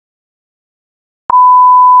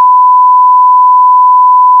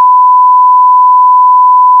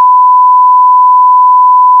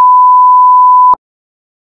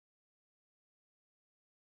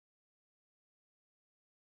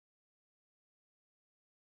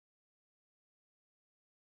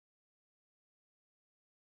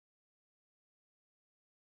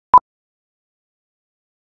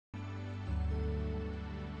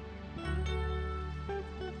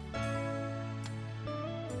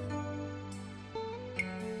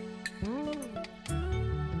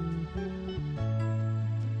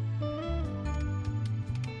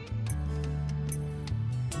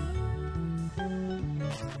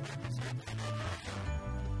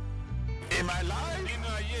In my life,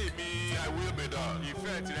 I will be done.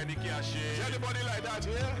 Is anybody like that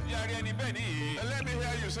here? Let me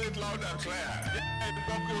hear you say it loud and clear.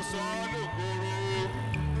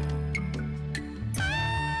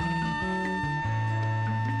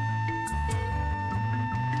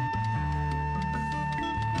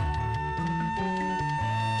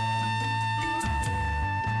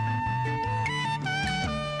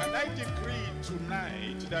 And I decree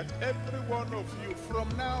tonight that every one of you, from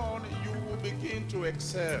now on, you will begin to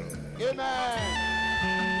excel. Amen.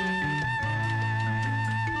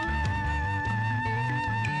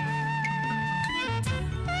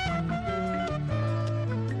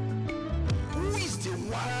 Who is the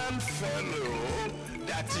one fellow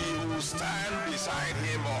that you will stand beside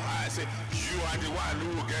him or her and say, you are the one who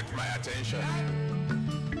will get my attention?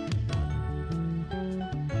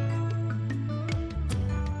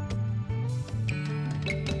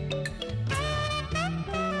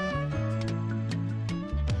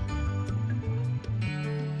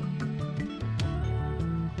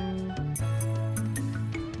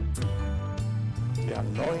 The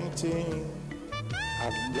anointing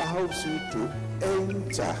allows you to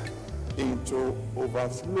enter into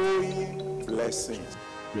overflowing blessings.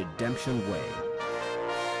 Redemption Way.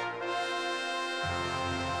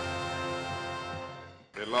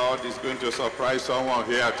 The Lord is going to surprise someone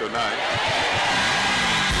here tonight.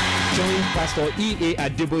 Join Pastor E.A.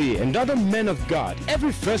 Adeboye and other men of God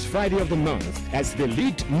every first Friday of the month as they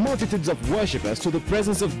lead multitudes of worshippers to the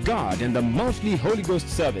presence of God in the monthly Holy Ghost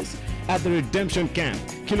service at the Redemption Camp,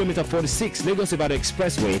 Kilometer 46, Lagos Ibadan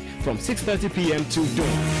Expressway from 6:30 p.m. to dawn.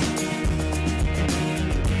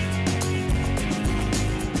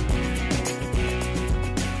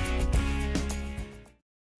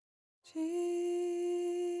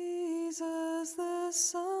 Jesus, the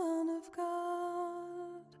Son of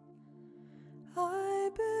God, I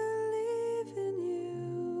believe in you.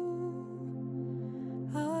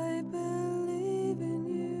 I believe in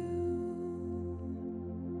you.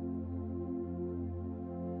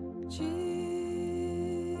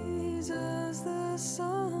 Jesus, the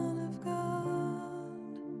Son of God,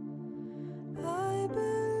 I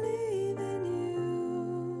believe in you.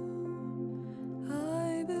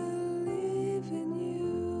 I believe in you.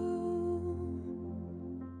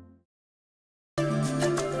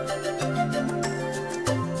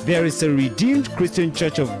 There is a redeemed Christian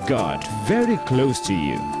Church of God very close to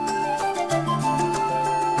you.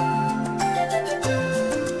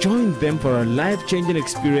 Join them for a life-changing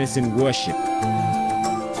experience in worship.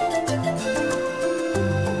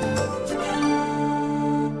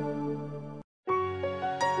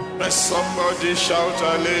 Let somebody shout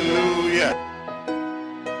hallelujah.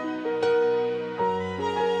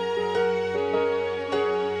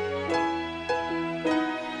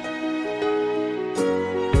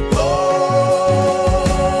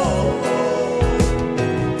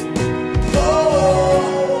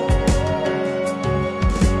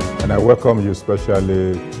 And I welcome you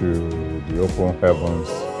especially to the Open Heavens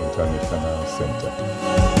International Center.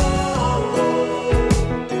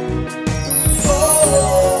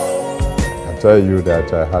 I tell you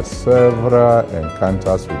that I had several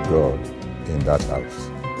encounters with God in that house.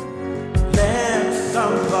 Let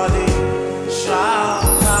somebody shout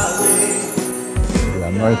hallelujah. The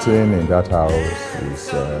anointing in that house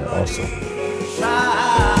is awesome.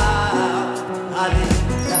 Shout hallelujah.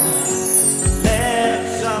 Let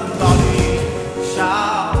somebody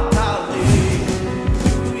shout hallelujah.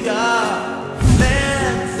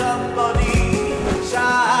 Let somebody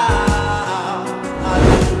shout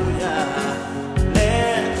hallelujah.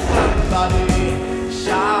 Let somebody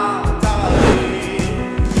shout hallelujah.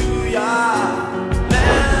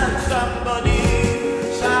 Let somebody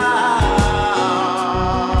shout.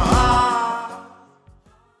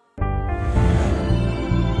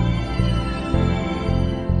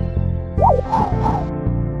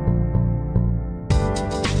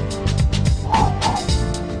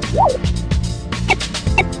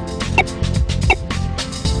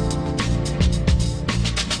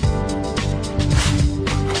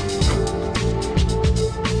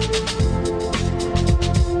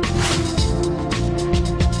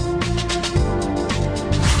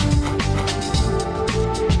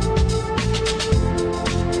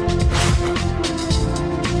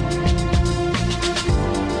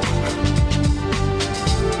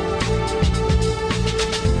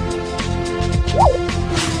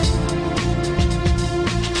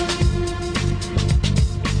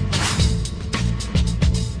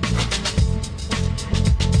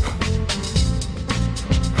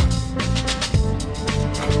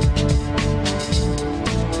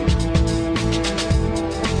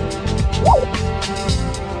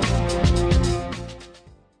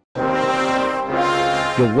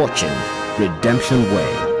 You're watching Redemption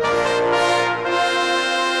Way.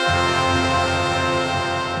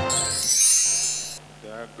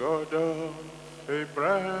 The God of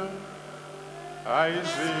Abraham,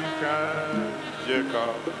 Isaac, and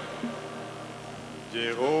Jacob,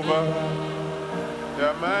 Jehovah,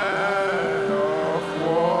 the man of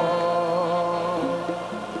war.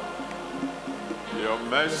 Your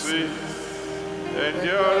mercy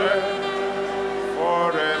endureth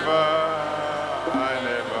forever and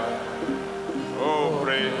ever. Oh,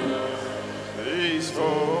 praise His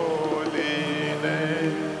holy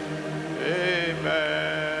name.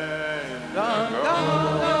 Amen. The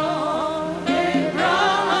God of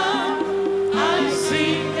Abraham,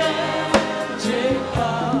 Isaac, and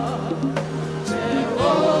Jacob,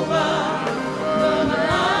 Jehovah, the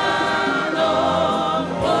man of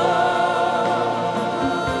war.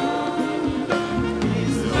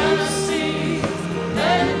 His mercy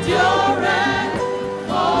endureth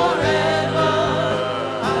forever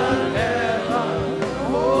and ever.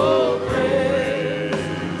 Oh, praise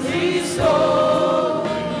His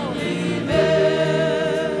holy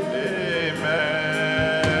name.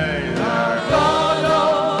 Amen. The God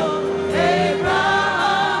of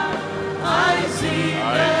Abraham, Isaac,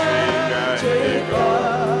 and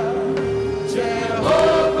Jacob,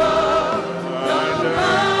 Jehovah, the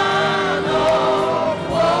man of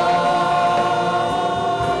war.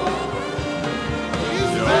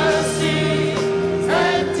 His mercy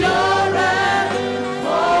endureth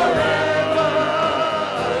forever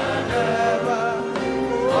and ever.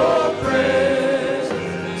 Oh, praise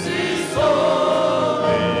His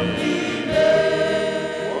holy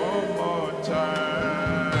name. One more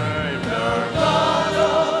time. The God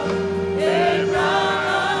of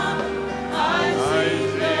Abraham,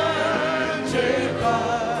 Isaac, and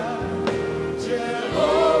Jacob,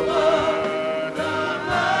 Jehovah, the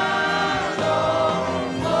man of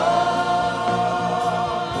war.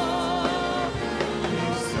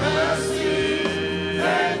 His mercy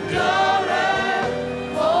endureth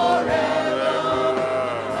forever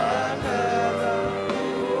and ever.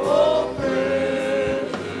 Oh,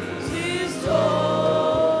 praise His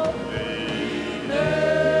holy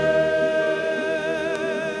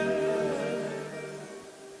name.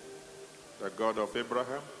 The God of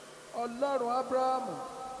Abraham, Ọlọ́run Ábúráhámù,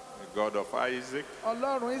 the God of Isaac,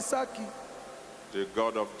 Ọlọ́run Ísákì, the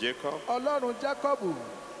God of Jacob, Ọlọ́run Jákọ́bù,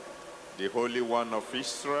 the Holy One of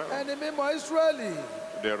Israel, ẹni mímọ́ Ísírẹ́lì,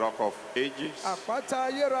 the Rock of Ages, àpáta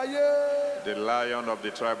ayérayé, the Lion of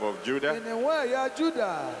the tribe of Judah. ìníwọ̀n ẹ̀yà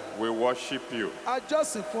Júdà, We worship you. a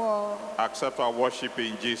jọ́sìn fún ọ. Accept our worship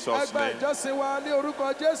in Jesus' Ẹ gba name. ìjọsìn wa ní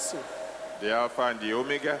orúkọ Jésù, The Alpha and the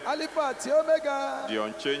Omega, Alifa àti Omega, the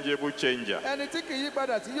unchangeable changer, ẹni tí kì í yí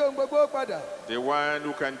padà tí yóò ń gbogbo padà, the one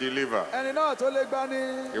who can deliver, ẹni náà tó lè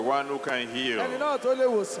gbani, the one who can ẹni heal, náà tó lè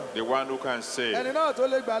wòsàn, the one who can ẹni save. náà tó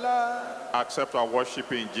lè gbàlà. Accept our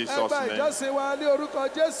worship in Ẹ Jesus' gba name. ìjọsìn wa ní orúkọ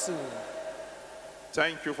Jésù.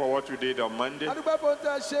 Thank you for what you did on Monday. Adúpẹ́ fún ohun tí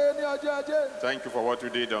a ṣe ní ọjọ́ Ajé. Thank you for what you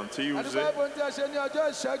did on Tuesday. Adúpẹ́ fún ohun tí a ṣe ní ọjọ́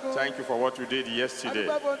Ìṣẹ́gun. Thank you for what you did yesterday.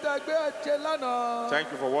 Adúpẹ́ fún ohun tí a gbé ṣe lánàá.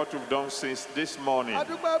 Thank you for what you've done since this morning.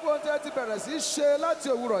 Adúpẹ́ fún ohun tí a ti bẹ̀rẹ̀ sí ṣe láti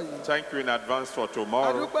òwúrọ̀ yìí. Thank you in advance for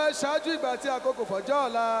tomorrow. Adúpẹ́ ṣáájú ìgbà tí àkókò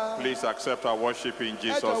fọjọ́ ọ̀la. Please accept our worship in Ẹ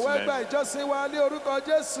Jesus' jọ̀wọ́ ẹ gba name. ìjọsìn wa ní orúkọ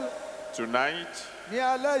Jésù. Tonight, Ní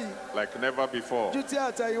alẹ́ yìí, like never before, ju ti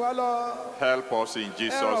àtẹ̀yìnwá lọ. help us in Ẹ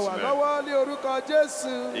Jesus' ràn wá name. lọ́wọ́ ní orúkọ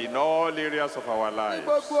Jésù. In all areas of our Ní lives,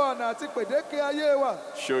 gbogbo ọ̀nà àti pèdéke ayé wa.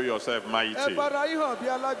 show yourself Ẹ mighty. fara yín hàn bí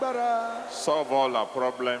alágbára. Solve all our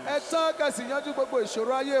problems Ẹ tán kẹsì yanjú gbogbo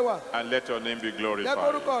ìṣòro ayé wa. and let your name be Jẹ́ glorified.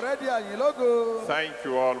 kórúkọ rẹ di àyìn lógo. Thank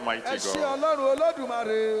you, Almighty Ẹ ṣé God. Ọlọ́run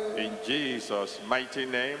Olódùmarè. In Jesus' mighty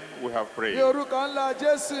name, we have Ní prayed. orúkọ ńlá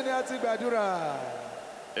Jésù ni a ti gbàdúrà.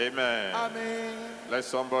 Amen. Àmín. Let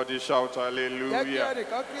somebody shout Jẹ́ kí hallelujah.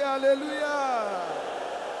 ẹnìkan kí hallelujah.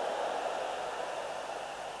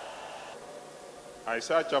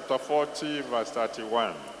 Isaiah chapter 40, verse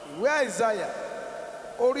 31. Ìwé Àìsáyà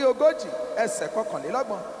orí ogójì ẹsẹ̀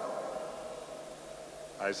kọkànlélọ́gbọ̀n.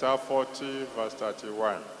 Isaiah 40, verse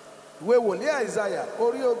 31. Ìwé wòlíì Àìsáyà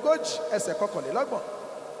orí ogójì ẹsẹ̀ kọkànlélọ́gbọ̀n.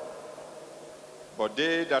 But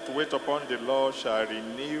they that wait upon the Lord shall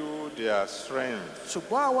renew their strength.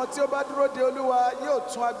 Ṣùgbọ́n àwọn tí ó bá dúró de Olúwa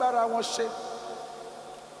yóò tún agbára wọn ṣe.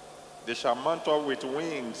 They shall mount up with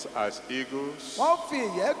wings as eagles. Wọ́n fi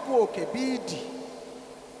ìyẹ́ gun òkè bí idì.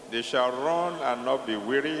 They shall run and not be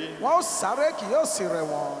weary, Wọ́n ó sáré kì yóò sì rẹ̀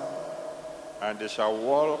wọ́n. and they shall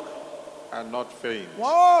walk and not faint. Wọ́n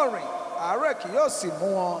ó rìn àárẹ̀ kì yóò sì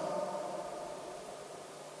mú wọn.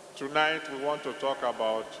 Tonight we want to talk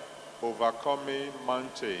about overcoming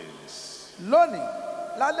mountains. Lónìí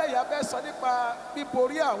lálẹ́ yìí a fẹ́ sọ nípa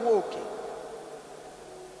bíborí àwọn òkè.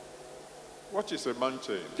 What is a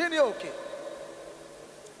mountain? Kí ni òkè?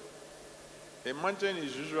 A mountain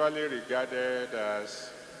is usually regarded as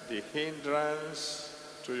the hindrance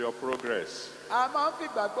to your progress. A máa ń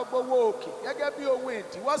fìgbà gbogbo wo òkè gẹ́gẹ́ bí ohun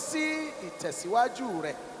ìdíwọ́ sí ìtẹ̀síwájú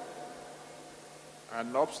rẹ̀.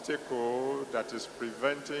 An obstacle that is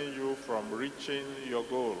preventing you from reaching your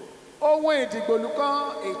goal. Ohun ìdìgbòlù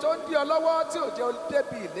kan èyí tó ń dí ọ lọ́wọ́ tí ò jẹ́ ó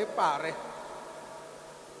débi ìlépa rẹ̀.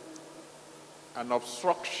 An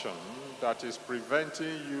obstruction that is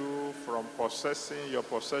preventing you from possessing your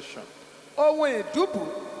possession. Ohun ìdúbù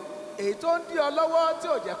èyí tó ń dí ọ lọ́wọ́ tí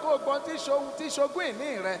ò jẹ́ kó o gbọ́n tí ṣogún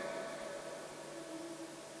ìní rẹ̀.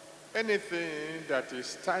 Anything that is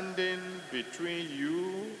standing between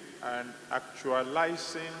you and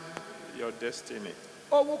actualizing your destiny.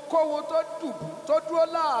 Ohunkóhun tó dùbù tó dúró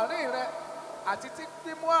láàrin rẹ̀ àti tí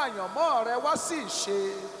mímú àyànmọ́ rẹ̀ wá sí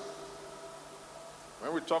ìṣe.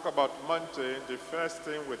 When we talk about mountain, the first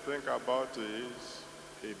thing we think about is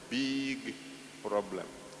a big problem.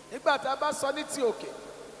 Nígbà tá a bá sọ ní ti òkè,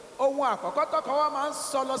 ohun àkọ́kọ́ tọ́kọ wa máa ń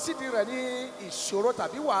sọ lọ sídìí rẹ̀ ní ìṣòro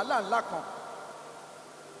tàbí wàhálà ńlá kan.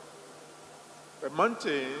 The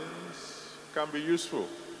mountains can be useful.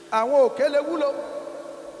 Àwọn òkè lè wúlò.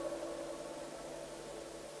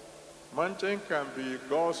 Mountain can be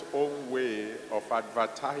God's own way of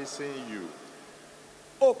advertising you.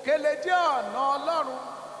 Òkè lè jẹ́ ọ̀nà Ọlọ́run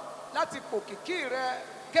láti pòkìkí rẹ̀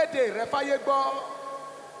kéde rẹ̀ fáyé gbọ́.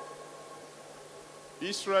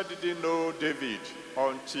 Israel didn't know David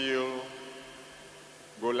until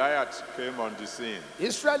Goliath came on the scene.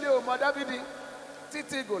 Ísírẹ́lì ò mọ Dáfídì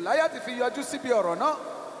títí Gòláyátì fi yọjú síbi ọ̀rọ̀ náà.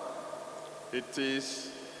 It is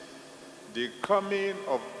the coming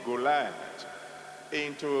of Goliath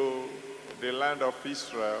into the land of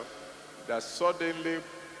Israel that suddenly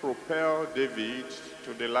propelled David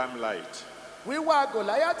to the limelight. Wíwá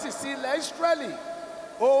Gòláyátì sí ilẹ̀ Ísírẹ́lì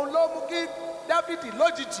òun ló mú kí Dáfídì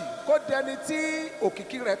lójijì kó dẹni tí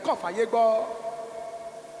òkìkí rẹ̀ kàn fáyé gbọ́.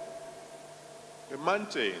 A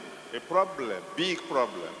mountain, a problem, big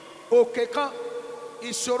problem, Òkè kan,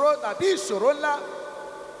 ìṣòro tàbí ìṣòro ńlá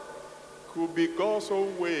could be God's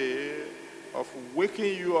own way of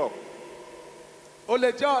waking you up ó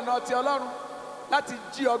lè jẹ́ ọ̀nà ti Ọlọ́run láti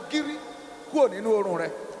jí ọ gírí kúrò nínú oorun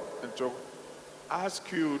rẹ̀. and to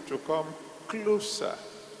ask you to come closer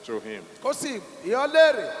to Him. Kó sì bi ọ́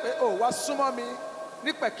léèrè pé ó wá súnmọ́ mi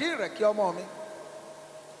nípẹ̀kí rẹ̀ kí ọmọ mi.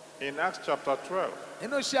 In Acts chapter 12,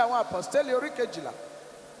 Nínú iṣẹ́ àwọn àpọ́stélì orí 12,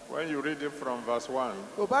 when you read it from verse 1,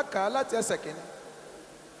 tó bá kà á láti ẹsẹ̀ kìíní.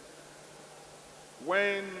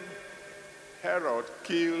 when Herod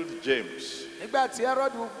killed James, Nígbà tí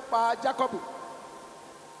Hẹ́rọ́dù pa Jákọ́bù,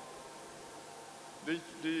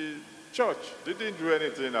 the church didn't do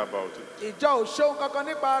anything about it. ìjọ ò ṣóhun kankan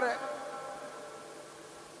nípa rẹ̀.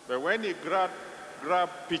 But when he grabbed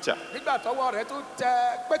Peter, Nígbà tọ́wọ́ rẹ̀ tún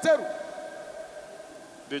tẹ Pétérù,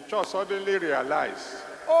 the church suddenly realized,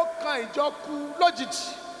 ó kan ìjọ kú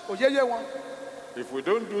lójijì, kò yéye wọn. if we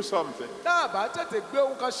don't do something, Tá a bá tètè gbé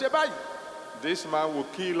ohun kan ṣe báyìí, this man will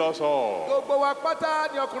kill us all. gbogbo wa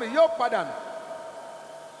pátá ni ọkùnrin yóò padà nù.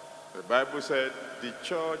 The Bible said the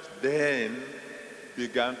church then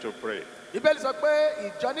began to pray. Bíbélì sọ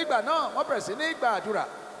pé ìjọ nígbà náà wọ́n bẹ̀rẹ̀ sí ní gbàdúrà.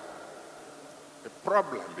 A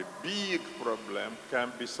problem, a big problem,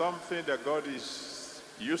 can be something that God is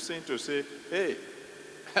using to say, hey,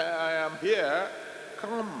 I am here,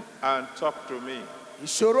 come and talk to me.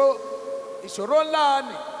 Ìṣòro ńlá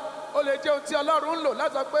ni ó lè jẹ́ ohun tí Ọlọ́run ń lò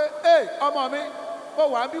láti sọ pé ẹ ọmọ mi mo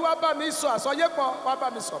wà bí wá bá mi sọ àsọyépọ̀ wá bá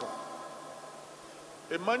mi sọ̀rọ̀.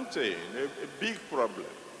 A mountain, a big problem,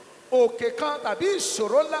 Òkè kan tàbí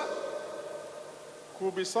ìṣòro ńlá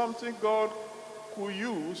could be something God could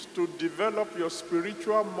use to develop your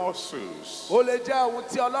spiritual muscles. ó lè jẹ́ ohun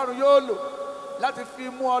tí Ọlọ́run yóò lò láti fi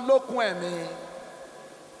mú ọ lókun ẹ̀mí.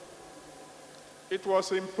 It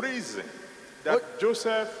was in prison that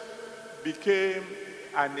Joseph became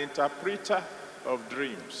an interpreter of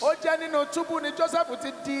dreams. Ó jẹ́ nínú túbú ni Joseph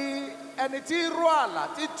ti di ẹni tí rú àlá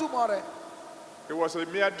tí túmọ̀ rẹ̀. He was a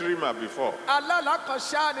mere dreamer before. Alálàá kan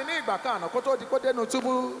ṣáá ni ní ìgbà kan àná kó tó di kó dénú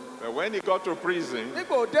túbú. But when he got to prison,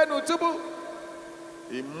 Nígbà ò dénú túbú,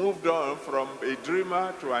 he moved on from a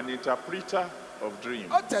dreamer to an interpreter of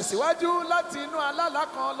dreams. ó tẹ̀síwájú láti inú alálàá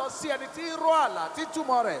kan lọ sí ẹni tí rú àlá tí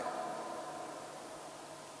túmọ̀ rẹ̀.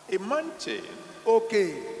 A mountain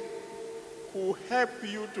Òkè will help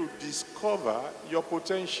you to discover your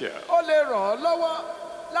potential. ó lè ràn ọ́ lọ́wọ́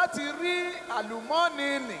láti rí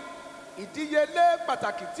àlùmọ́ọ́nì nì ìdíyelé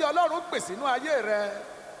pàtàkì tí Ọlọ́run pè sínú ayé rẹ.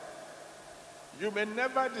 You may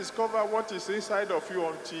never discover what is inside of you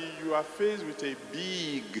until you are faced with a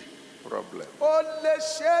big problem. ó lè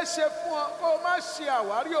ṣeé ṣe fún ọ kó o má ṣe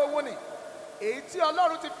àwárí ohun ni èyí tí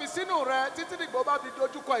ọlọ́run ti fi sínú rẹ títí dìgbò bá fi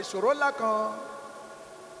dojúkọ ìṣòro ńlá kan.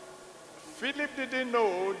 Philip didn't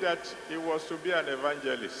know that he was to be an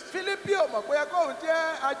evangelist. Fílípì ò mọ̀ pé kóun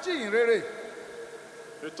jẹ́ ajíhìnrere.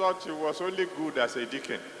 He thought he was only good as a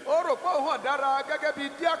deacon. ó rò pé òun hàn dára gẹ́gẹ́ bí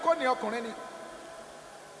díákónì ọkùnrin ni.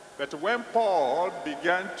 But when Paul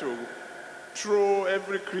began to throw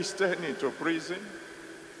every Christian into prison,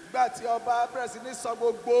 nígbà tí ọba bẹ̀rẹ̀ sí ní sọ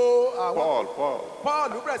gbogbo àwọn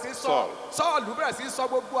Pọ́ọ̀lù bẹ̀rẹ̀ sí sọ Sọ́ọ̀lù bẹ̀rẹ̀ sí sọ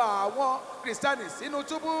gbogbo àwọn kìrìsìtánì sínú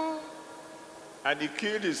túbú. and he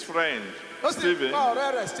killed his friend ó sì Stephen, pa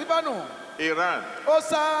ọ̀rẹ́ rẹ̀ Stephen. he ran. ó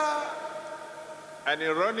sá. And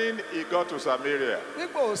in running, he got to Samaria.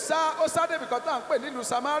 nígbà ó sá débi kan tá à ń pè nílùú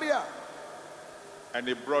Samaria. And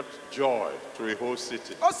he brought joy to a whole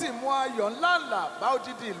city. ó sì mú ayọ̀ ńláńlá bá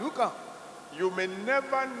odidi ìlú kan. You may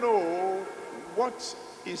never know what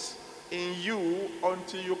is in you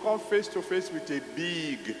until you come face to face with a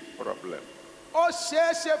big problem. ó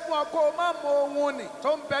ṣeé ṣe fún ọ kó o má mọ ohun nì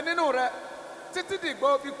tó ń bẹ nínú rẹ títí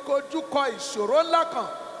dìgbò fi kojú kọ ìṣòro ńlá kan.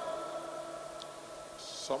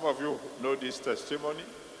 Some of you know this testimony.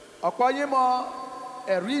 ọ̀pọ̀ yín mọ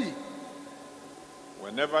ẹ̀rí yìí.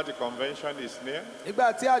 Whenever the convention is near,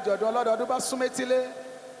 nígbà tí àjọ̀dún ọlọ́dọọdún bá sún métílé,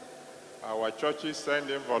 our churches send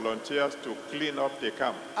in volunteers to clean up the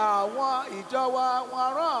camp. àwọn ìjọ wa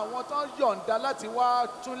wọn rán àwọn tó ń yọ̀ǹda láti wá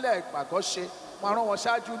túnlẹ̀ ìpàgọ́ ṣe wọn rán wọn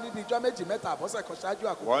ṣáájú níbi ìjọ méjì mẹ́ta àbọ̀sẹ̀ kan ṣáájú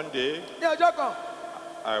àkókò. One day, ní ọjọ́ kan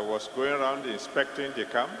I was going around inspecting the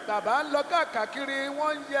camp bàbá ń lọ káàkiri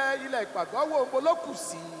wọ́n ń yẹ ilẹ̀ ìpàgọ́ wo mo ló kù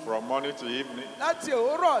sí i. from morning to evening. láti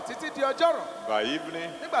òwúrọ̀ títí di ọjọ́rọ̀. By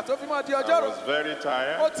evening, nígbà tó fi mọ́ di I ọjọ́rọ̀ was very ó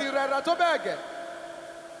tired. ti rẹra tó bẹ́ẹ̀ gẹ̀.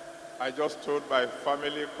 I just told my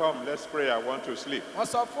family, come, let's pray, I want to sleep. wọ́n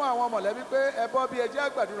sọ fún àwọn mọ̀lẹ́bí pé ẹ bọ́ bí ẹ jẹ́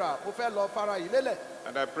àgbàdúrà mo fẹ́ lọ fara yìí lélẹ̀.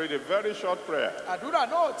 And I prayed a very short prayer àdúrà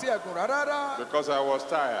náà ò tiẹ̀ gùn rárá because I was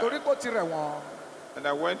tired. torí kò ti rẹ̀ wọ́n. And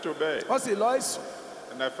I went to bed wọ́n sì lọ ìsùn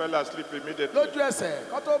and I fell asleep immediately. lójú ẹsẹ̀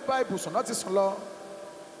kó tó bá ibùsùn náà ti sùn lọ.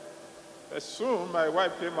 As soon my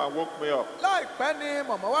wife came and woke me up. láìpẹ́ ni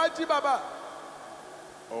mọ̀mọ́ wá jí bàbá.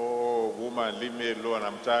 Oh, woman, leave me alone,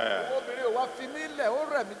 I'm tired. obìnrin ò wá fi mí lẹ̀ ó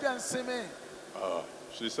rẹ̀ mí jẹ́ ń sinmi.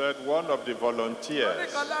 She said, one of the volunteers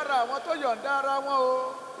oníkan lára àwọn tó yọ̀ǹda ara wọn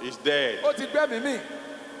o is dead ó ti gbẹ́mìí mì.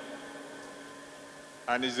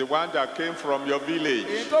 and is the one that came from your èyí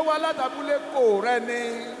village. tó wá látàbúlé kò rẹ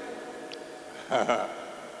ni.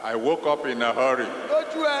 I woke up in a hurry.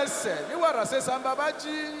 lójú ẹsẹ̀ ní wàràṣẹ́ sàǹbà bá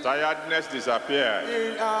jí. Tiredness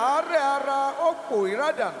disappeared. àárẹ̀ ara ó pò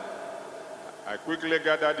ìrádànù. I quickly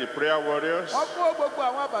gathered the prayer warriors wọ́n kó gbogbo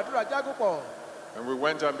àwọn àbàdúrà jágún pọ̀. and we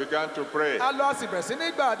went and began to pray. a lọ sì bẹ̀rẹ̀ sí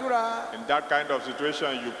ní gbàdúrà. In that kind of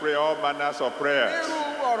situation, you pray all manners of prayers.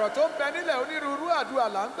 irú ọ̀rọ̀ tó ń bẹ nílẹ̀ onírúurú àdúrà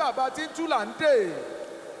là ń gbà bá tí ń tú là ń dè.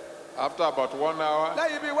 After about 1 hour,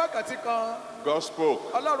 lẹ́yìn bíi wákàtí kan God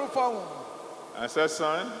spoke ọlọ́run fọhùn. and said,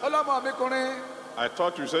 son, ọlọ́mọ mi kùnrin I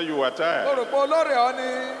thought you said you were mo tired. rò pé olóore ọ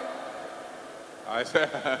ni. I said,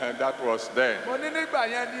 that was then. mo ní nígbà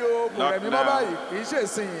yẹn ni o kò Not rẹ̀ mí mọ́ now. báyìí kì í ṣe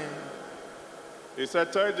ìsìn. He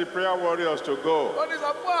said, tell the prayer warriors to go. ó ní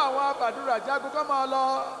sọ fún àwọn àbàdúrà jágún kọ́ máa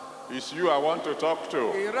lọ. It's you I want to talk to.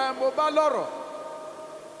 ìrẹ́ mo bá lọ́rọ̀.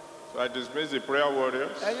 So I dismissed the prayer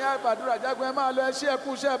warriors ẹ̀yin àbàdúrà jágún ẹ máa lọ ẹ ṣé ẹ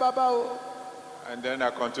kú iṣẹ́ bàbá o. and then I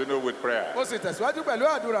continued with prayer. mo sì tẹ̀síwájú pẹ̀lú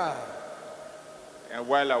àdúrà. And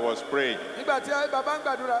while I was praying, nígbà tí bàbá ń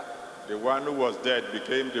gbàdúrà the one who was dead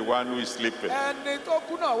became the one who is sleeping. ẹni tó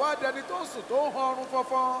kú náà wá dẹni tó ń sùn tó ń họrun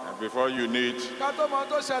fọnfọn. And before you knew it, ká tó mọ ohun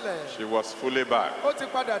tó ṣẹlẹ̀ she was fully back. ó ti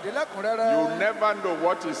padà dé lẹ́kùnrẹ́rẹ́. You never know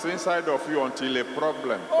what is inside of you until a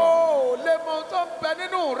problem ó comes. ò lè mọ ohun tó ń bẹ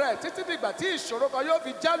nínú rẹ̀ títí dìgbà tí ìṣòro kan yóò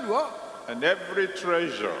fi jálù ọ́. And every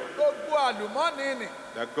treasure gbogbo àlùmọ́ọ́nì nì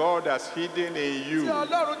that God has hidden in tí you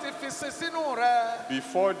ọlọ́run ti fi sin sínú rẹ̀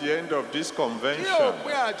before the end of this kí convention,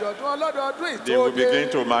 òpin àjọ̀dún ọlọ́dọọdún they will begin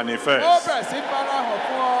ìtòde to ó manifest. bẹ̀rẹ̀ sí farahàn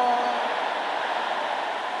fún ọ.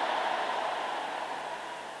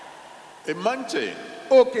 A mountain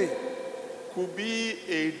òkè could be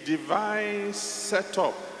a divine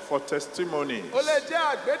setup for testimonies. ó lè jẹ́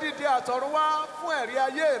àgbédìde àtọ̀runwá fún ẹ̀rí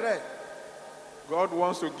ayé rẹ̀. God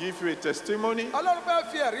wants to give you a testimony, ọlọ́run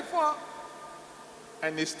fẹ́ fi ẹ̀rí fún ọ.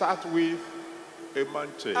 and it starts with a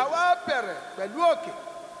mountain. àwa bẹ̀rẹ̀ pẹ̀lú òkè.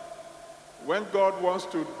 When God wants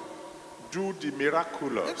to do the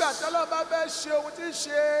miraculous, nígbà tí ọlọ́run bá fẹ́ ṣe ohun tí ń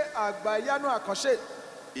ṣe àgbà ìyanu àkànṣe.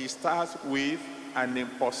 it starts with an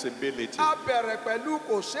impossibility. a bẹ̀rẹ̀ pẹ̀lú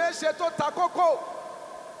kò ṣeé ṣe tó ta kókó.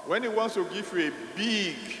 When he wants to give you a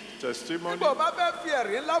big testimony, nígbà ó bá fẹ́ fi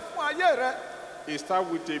ẹ̀rí ńlá fún ayé rẹ. It starts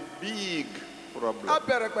with a big a problem.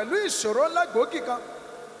 bẹ̀rẹ̀ pẹ̀lú ìṣòro ńlá gbòógì kan.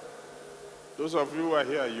 Those of you who are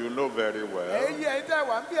here, you know very well. èyí ẹ̀yin tẹ́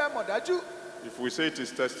wà ń bí ẹ mọ̀ dájú. If we say it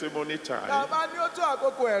is testimony tá a time, bá ní ó tó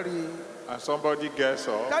àkókò ẹ̀rí. and somebody gets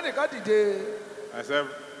up kẹ́nìkan dìde. and says,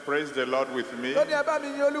 praise the Lord with me. lónìí ẹ bá mi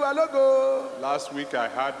yin olúwa lógo. Last week I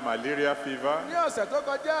had malaria fever, ní ọ̀sẹ̀ tó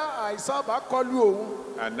kọjá àìsàn bá kọlu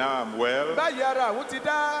òun. and now I'm well. báyìí ara òun ti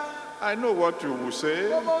dá. I know what you will say.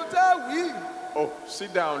 mo mọ ohun tẹ́ wí. Oh,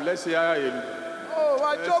 sit down, let's hear him. ó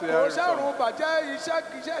wá Yes, jókòó yes, ṣàrùn bàjẹ́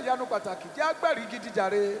iṣẹ́ ìyanu pàtàkì jẹ́ agbẹ́rì gidi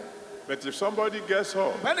jàre. But if somebody gets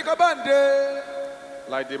up, bẹ́nìkan bá ń de.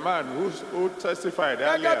 like the man who testified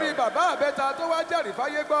gẹ́gẹ́ bí earlier, bàbá àbẹ́ta tó wá jẹ́rìí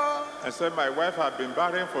fáyé gbọ́. and said, my wife had been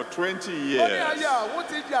barren for 20 ó ní years, ayé àwọn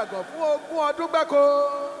ti yàgò fún 20 ọdún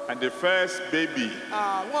gbáko. and the first baby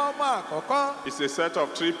àwọn ọmọ àkọ́kọ́ is a set of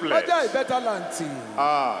ó triplets. jẹ́ ìbẹ́ta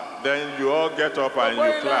làǹtì. Then you all get up and gbogbo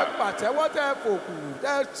you ilẹ̀ clap. pàtẹ́wọ́ tẹ fòkù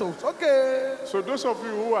tẹ sò sókè. So those of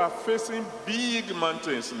you who are facing big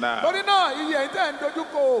mountains now, torí náà iye yìí tẹ̀ ń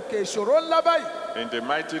dojúkọ òkè ìṣòro ńlá báyìí. in the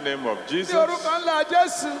mighty name of ní Jesus, orúkọ ńlá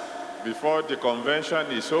jésù. before the convention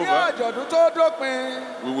is ní over, àjọ̀dún tó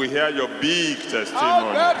dópin. we will hear your big a ó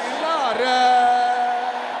testimony. gbẹ́rìí ńlá rẹ̀.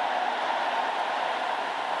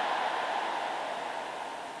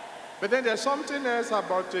 But then there's something else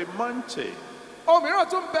about a mountain. ohun mìíràn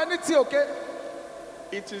tún bẹ ní ti òkè.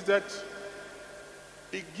 It is that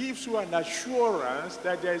it gives you an assurance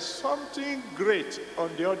that there is something great on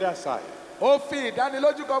the other side. ó fi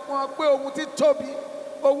ìdánilójú kan fún ọ pé ohun tí tóbi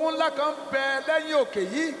ohun ńlá kan bẹ lẹ́yìn òkè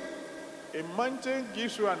yìí. A mountain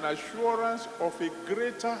gives you an assurance of a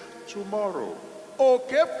greater tomorrow.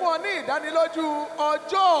 òkè fún ọ ní ìdánilójú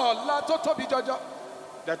ọjọ́ ọ̀la tó tóbi jọjọ.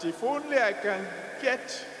 That if only I can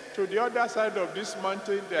get to the other side of this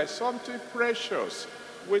mountain, there's something precious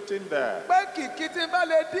waiting there. pé kìkì tí n bá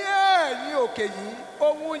lè dé ẹ̀yìn òkè yìí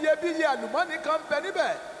ohun iyebíye àlùmọ́nì kan bẹ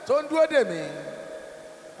níbẹ̀ tó ń dúró dè mí.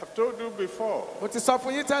 I've told you before, mo ti sọ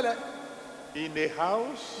fún yín tẹ́lẹ̀ in a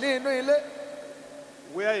house ní inú ilé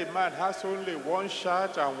where a man has only one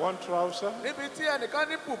shirt and one trouser níbi tí ẹnìkan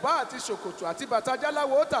ní bùbá àti ṣòkòtò àti bàtà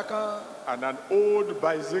jáláwo òòtà kan and an old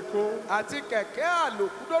bicycle, àti kẹ̀kẹ́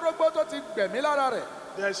àlòkù dórógbó tó ti gbẹ̀mí lára rẹ̀.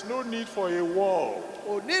 there's no need for a wall.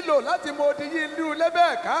 kò nílò láti mọ odi yìí ní ilé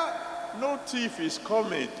bẹ́ẹ̀ ká. No thief is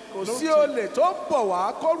coming. kò No sí thief. olè tó ń bọ̀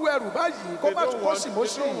wá kọ́rú ẹrù báyìí kó They má don't tún kó want, sì they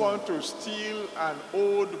mọ́sì. don't want to steal an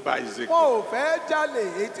old bicycle. wọn ò fẹ́ jalè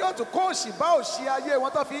èyí tí ó tún kó òṣì bá òṣì ayé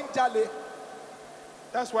wọn tó fi ń jalè.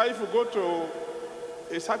 That's why if you go to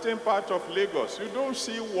a certain part of Lagos, you don't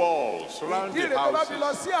see walls surround ìdí the rẹ̀ tó bá fi lọ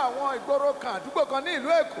houses. sí àwọn ìgboro kan àdúgbò kan ní ìlú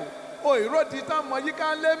èkó òìròdì tán mọ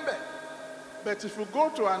yíká ń lé ń bẹ̀. But if you go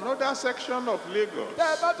to another section of Lagos,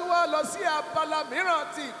 tẹ́ ẹ bá tún wá lọ sí abala mìíràn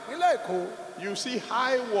ti ìpínlẹ̀ èkó you see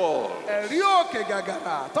high walls. ẹ̀rí òkè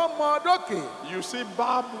gàgàrà tó mọ ọdọ́kè You see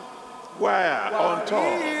barbed wire wà on ní top.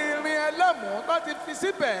 irin ẹlẹ́mùú tó ti fi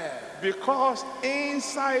síbẹ̀. Because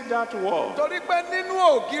inside that wall, torí pé nínú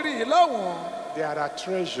ògiri yìí lọ́wọ́n there are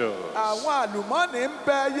treasures. àwọn àlùmọ́ọ́nì ń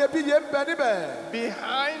bẹ iyebíye ń bẹ níbẹ̀.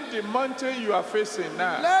 Behind the mountain you are facing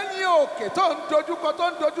now, lẹ́yìn òkè tó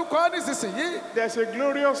ń dojúkọ nísinsìnyí there's a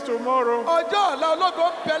glorious tomorrow. ọjọ́ ọ̀la ológo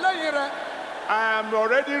ń bẹ lẹ́yìn rẹ̀. I am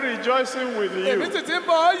already rejoicing with èmi you sì ti ń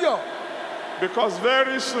bọ̀ ọ́ yọ̀ because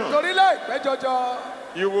very soon torí láìpẹ́ jọjọ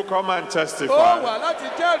you will come and ó testify. wà láti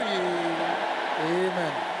jẹ́rìí.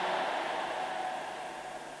 Amen.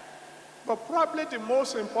 But probably the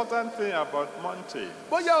most important thing about mountain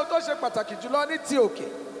bóyá ohun tó ṣe pàtàkì jùlọ ní ti òkè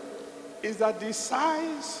is that the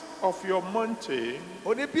size of your mountain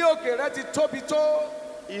ò ní bí òkè rẹ ti tóbi tó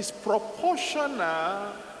is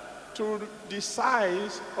proportional to the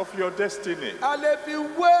size of your destiny. a lè fi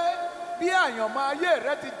wé bí àyànmọ́ ayé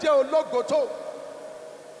rẹ ti jẹ́ ológo tó.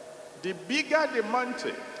 The bigger the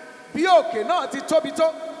mountain, bí òkè náà ti tóbi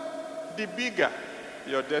tó the bigger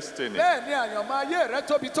your destiny. bẹ́ẹ̀ ni àyànmọ́ ayé rẹ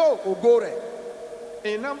tóbi tó ògo rẹ̀.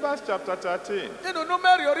 In Numbers chapter 13, nínú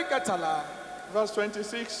númẹ́rì orí kẹtàlá verse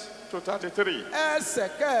 26 to 33. ẹsẹ̀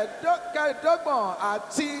kẹẹ̀ẹ́dọ́gbọ̀n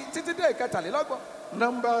àti títí dé ìkẹtàlélọ́gbọ̀n.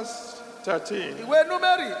 Numbers 13, ìwé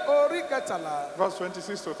númẹ́rì orí kẹtàlá verse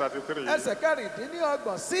 26 to 33. ẹsẹ̀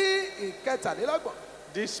kẹrìndínlọ́gbọ̀n sí ìkẹtàlélọ́gbọ̀n.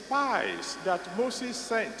 The spies that Moses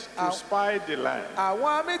sent to spy the land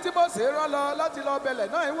àwọn amí tí Mósè rán lọ láti lọ bẹlẹ̀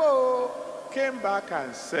náà wò ó came back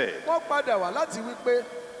and said, wọ́n padà wá láti wí pé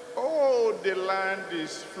oh, the land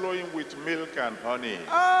is flowing with milk and honey,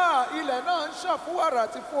 ilẹ̀ náà ń ṣàn fún wàrà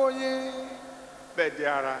àti fún oyin but there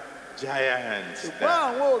are giants ṣùgbọ́n there.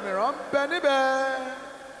 àwọn òmìrán ń bẹ níbẹ̀.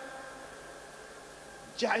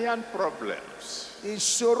 Giant problems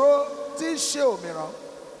ìṣòro tí í ṣe òmìrán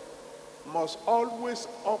must always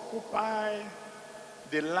occupy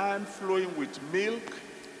the land flowing with milk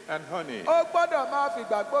and honey. ó gbọ́dọ̀ máa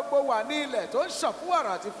fìgbà gbogbo wà ní ilẹ̀ tó ń ṣàn fún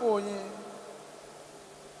wàrà àti fún oyin.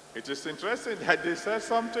 It is interesting that they said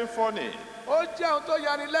something funny. ó jẹ́ ohun tó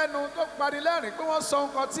yani lẹ́nu tó pani lẹ́rìn pé wọ́n sọ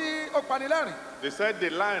nǹkan tí ó pani lẹ́rìn. They said the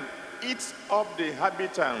land eats up the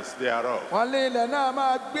inhabitants thereof. wọ́n lé ilẹ̀ náà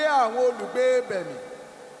máa gbé àwọn olùgbé bẹ̀mí.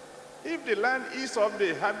 If the land eats up the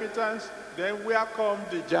inhabitants, then where come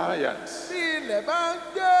the giants? tí ilẹ̀ bá ń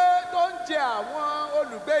gbé tó ń jẹ àwọn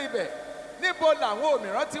olùgbé ibẹ̀ níbo làwọn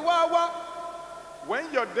òmíràn ti wá wá.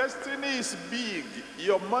 When your destiny is big,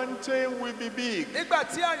 your mountain will be big. nígbà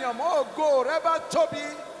tí àyànmọ́ ògo rẹ bá tóbi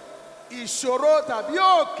ìṣòro tàbí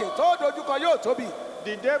òkè tó dojúkọ yóò tóbi.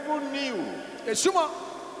 The devil knew èṣù mọ̀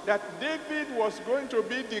that David was going to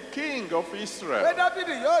be the king of pé Israel.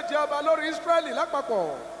 dávidi yóò jẹ ọba lórí israẹli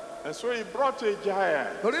lápapọ̀. And so he brought a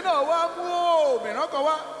giant. torí náà wá mú òmíràn kan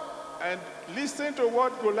wá. And listen to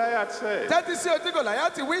what Goliath said. tẹ́tí sí otí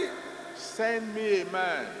gòláyátì wí. Send me a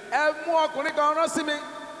man. ẹ mú ọkùnrin kan rán sí mi.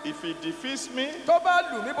 If he defeats me, tó bá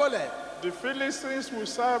lù mí bolẹ̀. the Philistines will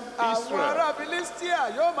serve àwọn Israel. ará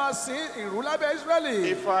filistia yóò máa sin ìrú lábẹ́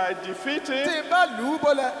israẹli. If I defeat tí him, n bá lù ú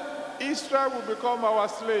bolẹ̀. Israel will become our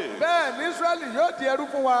slave. bẹ́ẹ̀ ní israẹli yóò di ẹrú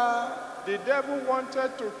fún wa. The devil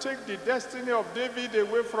wanted to take the destiny of David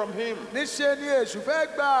away from him. níṣe ni èṣù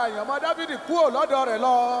fẹ́ gba àyànmọ́ dávidi kúrò lọ́dọ̀ rẹ̀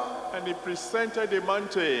lọ. And he presented a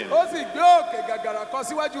mountain ó sì gbé òkè gàgàrà kan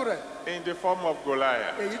síwájú rẹ̀. in the form of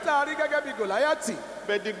Goliath. èyí tá a rí gẹ́gẹ́ bí gòláyátì.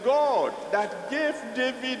 But the God that gave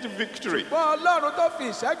David victory bọ́ ọlọ́run tó fi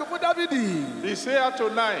ìṣẹ́gun fún dávidi. is here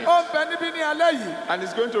tonight ó ń bẹ níbí ní alẹ́ yìí. and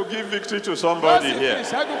is going to give victory to ó somebody sì fi here.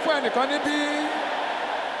 ìṣẹ́gun fún ẹnìkan níbí.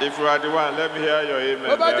 If you are the one, let me hear your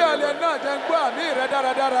bó amen. bá jẹ́ very ọ̀lẹ́ well. náà jẹ́ ń gbọ́ àmì rẹ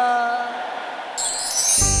dáradára.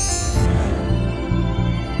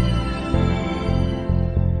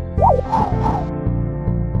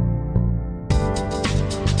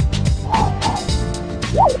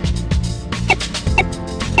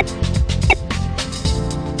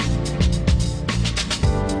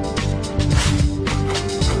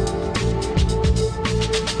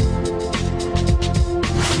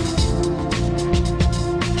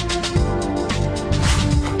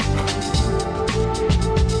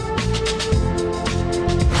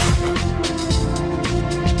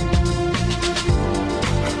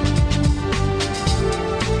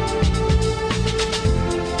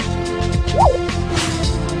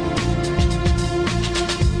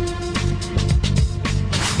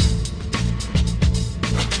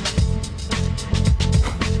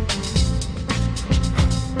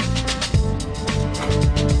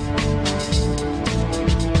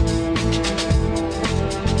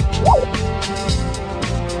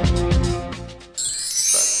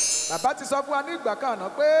 bàbá ti sọ fún wa ní ìgbà kan àná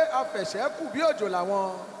pé afẹ̀ṣẹ́kù bí òjò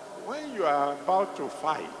làwọn. When you are about to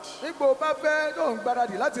fight, nígbò bá fẹ́ tó ń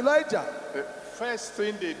gbáradì láti lọ ìjà. the first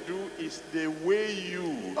thing they do is they weigh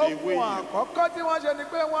you. They weigh ohun you. àkọ́kọ́ tí wọ́n ṣe ni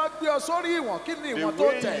pé wọ́n gbé ọ sórí ìwọ̀n kí ni They ìwọ̀n tó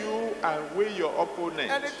weigh tẹ̀. you and weigh your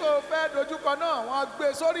opponent. ẹni tó fẹ́ dojúkọ náà wọ́n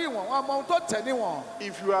gbé sórí ìwọ̀n wọ́n mọ ohun tó tẹ̀ níwọ̀n.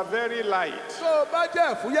 If you are very light, tó o bá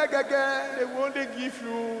jẹ́ ẹ̀fúyẹ́ gẹ́gẹ́. they will only give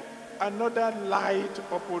you another light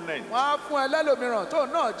opponent. wọ́n á fún ẹ lẹ́lòmíràn tó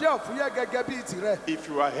náà jẹ́ ọ̀fúyẹ́ gẹ́gẹ́ bíi tirẹ̀. If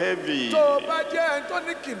you are heavy, tó o bá jẹ́ ẹni tó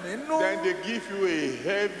ní kìmí nú. then they give you a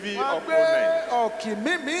heavy wọ́n á gbé opponent.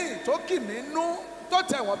 ọ̀kìmí míì tó kìmí nú tó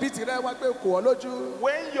tẹ̀ wọ́n bíi tirẹ̀ wọ́n á gbé kò ọ́ lójú.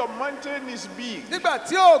 When your mountain is big, nígbà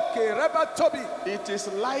tí òkè rẹ bá tóbi. it is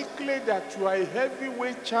likely that you are a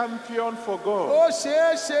heavyweight champion for God. ó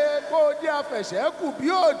ṣeé ṣe kó o jẹ́ afẹ̀ṣẹ́kù bí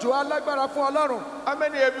òjò alágbára fún ọlọ́run. How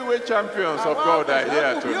many heavyweight champions of God are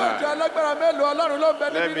here afẹ̀ṣẹ́kù bí òjò tonight? alágbára mélòó ọlọ́run ló ń bẹ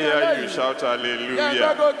Let níbí me ní hear alẹ́ you yìí. shout Yẹ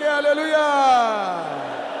hallelujah. gbọ́gòkè hallelujah.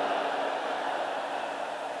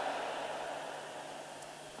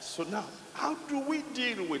 So now, how do we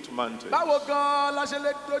deal with mountains? báwo gan-an la ṣe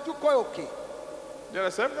lè dojúkọ òkè. There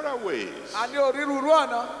are several ways. a ní onírúurú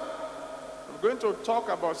ọ̀nà. I'm going to talk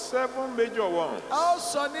about 7 major ones. a ó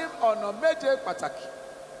sọ ní ọ̀nà méje pàtàkì.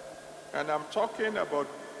 And I'm talking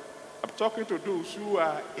to those who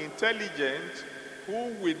are intelligent,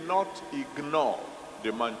 who will not ignore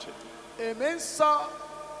the mountain. èmi ń sọ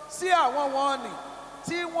sí àwọn wọn nì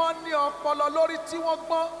tí wọ́n ní ọpọlọ lórí tí wọ́n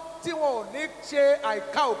gbọ́n tí wọn ò ní ṣe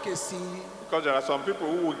àìká òkè sí i. Because there are some people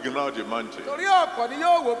who will ignore the mountain. torí ọ̀pọ̀ ni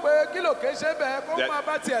yóò wò pé kí lòkè ṣe bẹ́ẹ̀ kó That- máa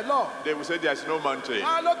bá tiẹ̀ lọ. They will say there's no mountain.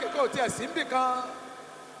 á lókè kò tiẹ̀ sí níbì kan.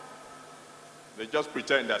 They just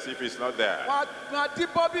pretend as if it's not there. wọ́n á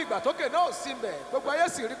díbọ́ bí ìgbà tókè náà ò sí mbẹ̀ gbogbo ayé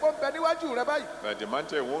sì rí kó ń bẹ níwájú rẹ báyìí. But the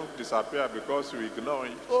mountain won't disappear because you ignore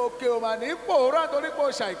it. òkè ò mà ní pòórá torí pé o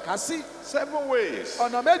ṣàìká sí. 7 ways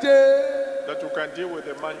ọ̀nà méje that you can deal with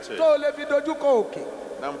the mountain. tó o lè fi dojúkọ òkè.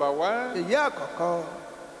 Number 1 èyí àkọ́kọ́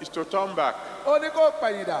is to turn back. ó ní kó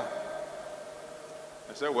pẹ̀yìn dà.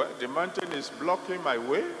 I said, well, the mountain is blocking my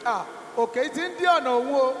way, Òkè tí ń dí ọ̀nà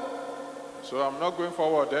òun o. so I'm not going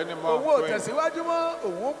forward anymore. Òun ò I'm going. tẹ̀síwájú mọ́,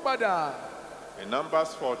 òun ń padà. In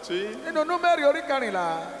Numbers 14, Nínú Númérì orí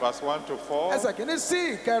kẹrìnlá, verse 1 to 4. ẹsẹ̀ kìíní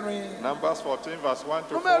sí ìkẹrin. Numbers 14, verse 1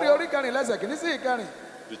 to Númérì 4. orí kẹrìnlá, ẹsẹ̀ kìíní sí ìkẹrin.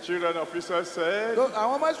 The children of Israel said,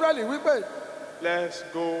 Àwọn ọmọ Ísírẹ́lì wípé let's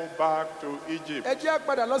go back to Egypt. ẹ jẹ́ á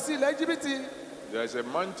padà lọ sí ilẹ̀ Íjíbítì. There's a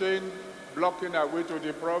mountain blocking our way to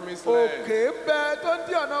the promised land. Òkè ń bẹ tó ń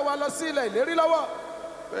dí ọ̀nà wa lọ sí ilẹ̀ ìlérí lọ́wọ́.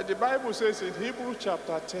 But the Bible says in Hebrews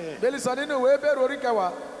chapter 10, Bẹ́ẹ̀ni sọ nínú ìwé Hébérù orí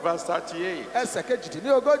kẹwàá, verse 38. ẹsẹ̀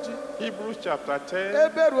kejìdínlógójì. Hebrews chapter 10,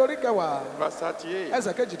 Hébérù orí kẹwàá, verse 38.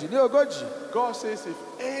 ẹsẹ̀ kejìdínlógójì. God says if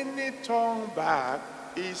any turn back,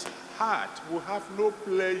 his heart will have no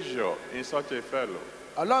pleasure in such a fellow.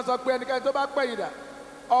 Ọlọ́run sọ pé ẹnikẹ́ni tó bá pẹ̀yìn dà,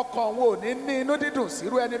 ọkàn wo ò ní ní inú dídùn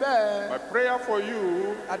sírú ẹni bẹ́ẹ̀. My prayer for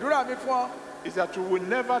you Àdúrà mi fún ọ, is that you will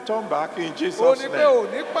never turn back in ó Jesus' ní pé name.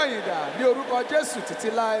 ò ní pẹ̀yìn dà ní orúkọ Jésù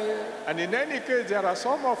títí láé. And in any case, there are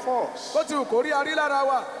some of us, Bó ti wù kó rí arí lára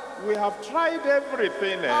wa, we have tried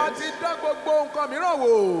everything a else ti dán gbogbo nǹkan mìíràn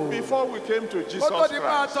wò. before we came to Kó Jesus tó di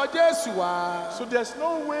máa Christ. tọ̀ Jésù wá. So there's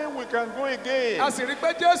no way we can go A again. sì rí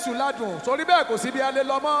pé Jésù ládùn, torí bẹ́ẹ̀ kò sí bí a lè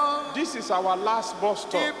lọ mọ́. This is our last bus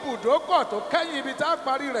stop, Ibùdókọ̀ tó kẹ́yìn ibi tá a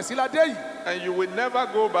parí rẹ̀ sí ládé yìí. and you will never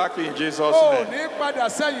go back in Jesus' Ó name. ní padà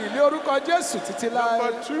sẹ́yìn ní orúkọ Jésù títí láé.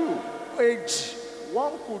 Number two, Èjì.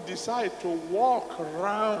 one could decide to walk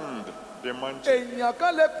around the mountain. Èèyàn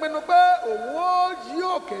kan lè pinnu pé òun ó yí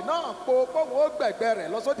òkè náà po kóun ó gbẹ̀gbẹ́ rẹ̀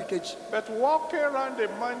lọ sódì kejì. But walking around the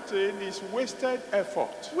mountain is wasted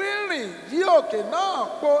effort. Wírìn yí òkè náà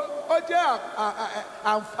po ó jẹ́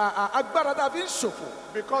agbára tá a fi ń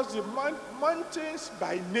ṣòfò. Because the mountains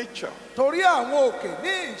by nature, Torí àwọn òkè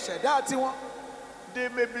ní ìṣẹ̀dá tiwọn. they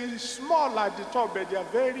may be small at the top, but they are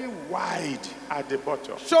very wide at the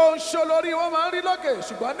bottom. Ṣoṣo lórí wọn máa ń rí lókè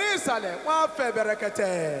ṣùgbọ́n ní ìsàlẹ̀ wọn á fẹ̀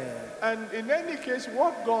bẹ̀rẹ̀kẹ̀tẹ̀. And in any case,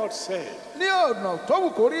 what God said Ní ọ̀nà tó wù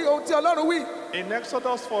kó rí ohun tí Ọlọ́run wí in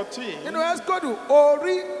Exodus 14, nínú Ẹ́síkódù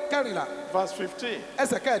orí kẹrìnlá verse 15,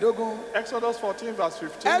 ẹsẹ̀ kẹẹ̀dógún. Exodus 14, verse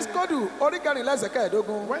 15, Ẹ́síkódù orí kẹrìnlá ẹsẹ̀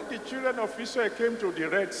kẹẹ̀dógún. when the children of Israel came to the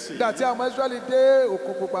Red Sea, Nígbà tí àwọn Ísírẹ́lì dé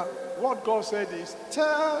Òkun Pupa. what God said is,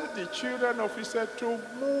 tell the children of Israel to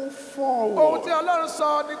move Ohun tí forward, Ọlọ́run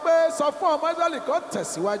sọ ni pé sọ fún ọmọ Ísírẹ́lì kan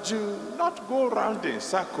tẹ̀síwájú. not go round in Ìṣe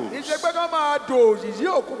circles, pé kán máa dò yìí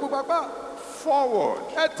Òkun Pupa pa. forward.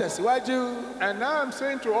 Ẹ tẹ̀síwájú. And now I'm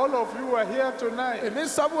saying to all of you who are here tonight, Èmi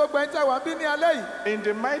sọ fún gbogbo ẹni tí àwọn bí ní alẹ́ yìí. in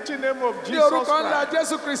the mighty name of Ní Jesus orúkọ ńlá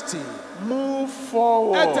Christ, Jésù Kristì. move Ẹ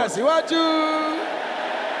forward. tẹ̀síwájú.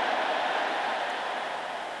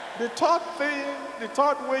 The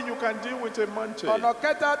third way you can deal with a mountain Ọ̀nà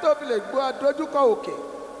kẹta tó fi lè gbọ́ dojúkọ òkè.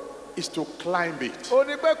 is to climb it. Ó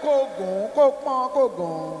ní pé kó gùn kó pọ́n kó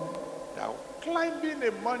gùn. Now, climbing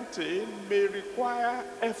a mountain may require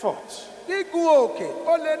effort. Gígùn òkè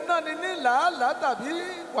ó lè náni ní làálàá tàbí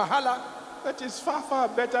wàhálà. That is far, far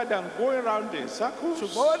better than going around in circles.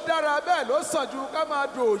 Ṣùgbọ́n ó dára bẹ́ẹ̀ ló sàn ju ká máa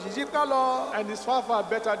dò yìí ká lọ. And it's far, far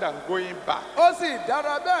better than going back. Ó sì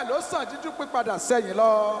dára bẹ́ẹ̀ ló sàn jíjú pípadà sẹ́yìn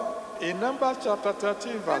lọ. In Numbers chapter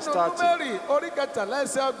 13, verse Nínú 30. Númérì orí kẹtàlá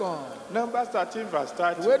ẹsẹ̀ ọgbọ̀n. Numbers 13, verse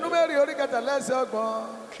Ìwé 30. Númérì orí kẹtàlá ẹsẹ̀ ọgbọ̀n.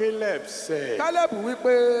 Caleb said, Kálẹ̀bù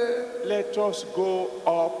wípé let us go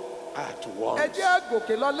up at ẹ once. jẹ́ á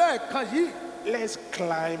gòkè lọ lẹ́ẹ̀kan yìí. Let's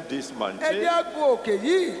climb this Ẹ mountain. jẹ́ á gun òkè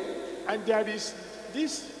yìí. And there is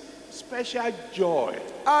this special joy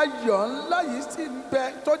Ayọ̀ ńlá yìí sì ń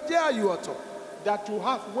bẹ tó jẹ́ ayọ̀ ọ̀tọ̀. that you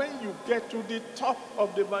have when you get to the top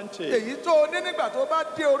of the mountain. Èyí tó o ní nígbà tó bá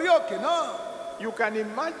dé orí òkè náà. You can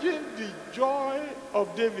imagine the joy of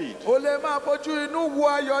David O lè máa fojú inú wo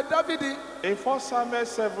ayọ̀ Dáfídì in 1 Samuel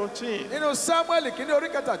 17, nínú Sámúẹ́lì kìíní orí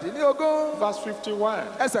kẹtàdínlógún verse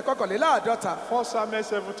 51. ẹsẹ̀ kọkànléláàádọ́ta. 1 Samuel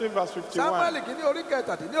 17, verse 51. Sámúẹ́lì kìíní orí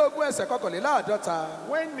kẹtàdínlógún ẹsẹ̀ kọkànléláàádọ́ta.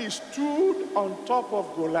 When he stood on top of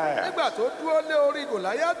Goliath, Nígbà tó dúró lé orí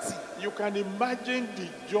Gòláyátì, you can imagine the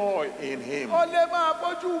joy in him. o lè máa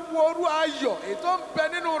fojú wo orú ayọ̀ èyí tó ń bẹ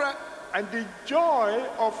nínú rẹ̀ And the joy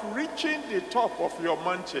of reaching the top of your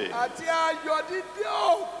mountain àti ayọ̀ dídé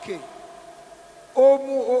òkè.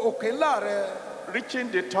 Ohun òkè ńlá rẹ̀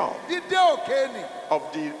reaching the top dídé òkè nì. of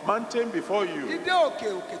the mountain before you, Dídé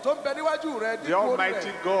òkè tó ń bẹ níwájú rẹ̀ the dípò Almighty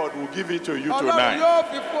rẹ̀. God will give it to you Ọlọ́run tonight. yóò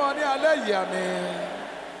fi fún ọ ní alẹ́ yìí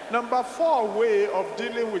àmì. Number 4 way of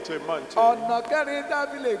dealing with a mountain Ọ̀nà kẹrin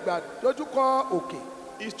dábì lè gbà dojúkọ òkè.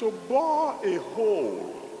 is to bore a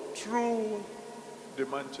hole through the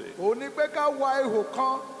mountain, Ó ní pé ká wa ihò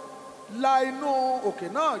kan la inú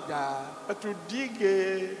òkè náà jà. to dig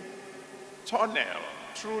a tunnel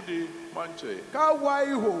through the mountain. Ká wa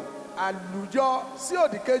ihò àlùyọ sí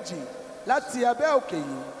òdì kejì láti abẹ́ òkè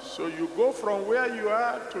yìí. So you go from where you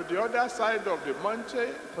are to the other side of the mountain.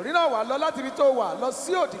 Torí náà wà lọ láti ibi tó wà lọ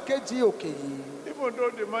sí òdì kejì òkè yìí. Even though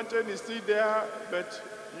the mountain is still there, but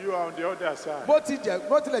you are on the other side. Bó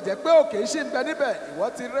tilẹ̀ jẹ́ pé òkè ṣì ń bẹ níbẹ̀,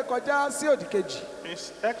 ìwọ ti ré kọjá sí òdì kejì. In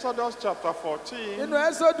Exodus chapter 14, Nínú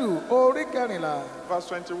Ẹ́sọ́dù orí 14, verse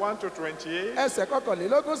 21 to 28. ẹsẹ̀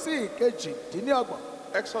 21 sí 22.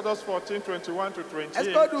 Exodus 14, 21 to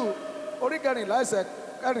 28. Ẹ́sọ́dù orí 14 ẹsẹ̀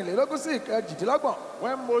 24 sí 22.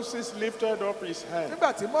 When Moses lifted up his hand,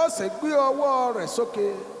 Nígbà tí Mósè gbé ọwọ́ rẹ̀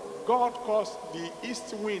sókè, God caused the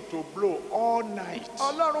east wind to blow all night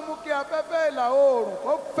Ọlọ́run mú kí afẹ́fẹ́ ìlà oòrùn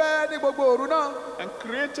kó fẹ́ ní gbogbo òru náà. and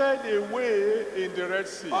created a way in the Red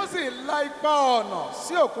Sea. Ó sì la ipa ọ̀nà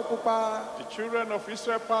sí Òkun Pupa. The children of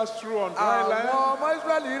Israel passed through on dry Àwọn land, ọmọ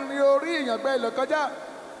Ísírẹ́lì rin orí ìyàngbẹ́ ilẹ̀ kọjá.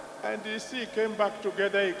 and the sea came back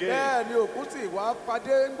together again. Bẹ́ẹ̀ ni òkú sì wá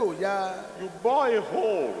padé ń gbòòyà. You bore a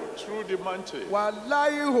hole through the mountain, Wà lá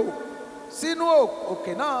ihò sínú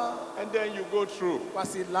òkè náà, and then you go through. wà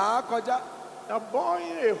sì là á kọjá. Now,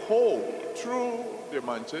 boring a hole through the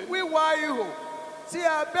mountain Wíwá ihò sí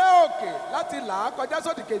abẹ́ òkè láti là á kọjá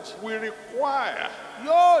sódì kejì will require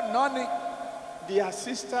yóò náni. the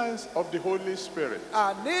assistance of the Holy Spirit.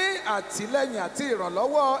 Àní àtìlẹ́yìn àti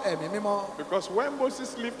ìrànlọ́wọ́ ẹ̀mí mímọ́. Because when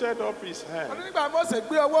Moses lifted up his hand, Ọdún nígbà Mósè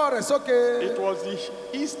gbé ọwọ́ rẹ̀ sókè. it was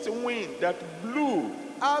the east wind that blew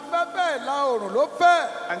Afẹ́fẹ́ ìlà oòrùn ló fẹ́,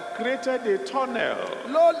 and created a tunnel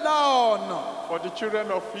ló la ọ̀nà for the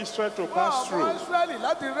children of Israel to fún pass àwọn through. Ísírẹ́lì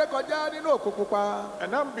láti ré kọjá nínú Òkun Pupa.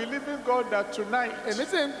 And I'm believing God that tonight, Èmi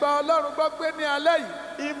sì ń gba Ọlọ́run gbọ́ pé ní alẹ́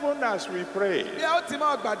yìí, even as we pray, bí a ó ti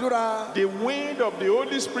máa gbàdúrà, the wind of the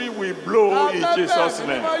Holy Spirit will blow in Jesus' afẹ́fẹ́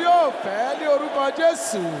name. mímọ́ yóò fẹ́ ní orúkọ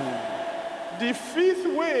Jésù. The fifth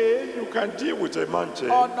way you can deal with a mountain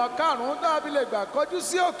Ọ̀nà karùn-ún tàbí lè gbà kọjú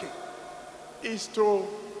sí òkè. is to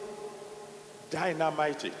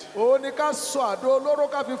dynamite it, Òun ni ká sọ àdó olóró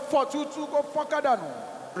ká fi fọ́ tútú kó fọ́ kádànù.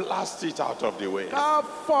 blast it out of the way. Ká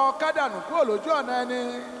fọ́ kádànù kúrò lójú ọ̀nà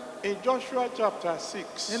ẹni. In Joshua chapter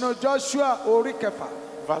 6, Nínú Joshua orí 6,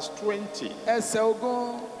 verse 20, ẹsẹ̀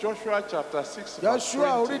 20. Joshua chapter 6, verse Joshua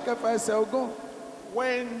orí 20, 6, ẹsẹ̀ 20.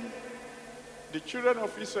 when the children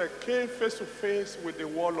of Israel came face to face with the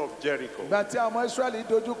wall of Jericho, Ìgbà tí àwọn Ísírẹ́lì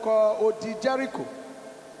dojú kọ odi Jericho,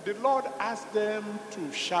 the Lord asked them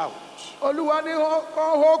to shout. Olúwa ní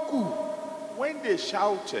kán hó kù. When they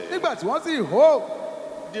shouted, Nígbà tí wọ́n sì hó,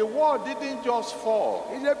 the wall didn't just fall,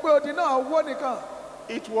 ìṣe pé odi náà wó nìkan.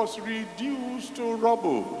 it was reduced to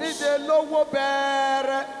rubble. Níṣe ló wó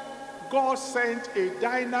bẹ́ẹ̀rẹ̀. God sent a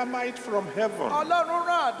dynamite from heaven Ọlọ́run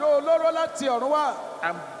rán àdó olóró láti ọ̀run wá.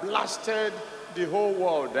 and blasted the whole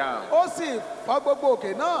wall down. Ó sì fọ́ gbogbo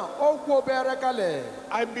òkè náà, ó wó bẹ́ẹ̀rẹ̀ kalẹ̀.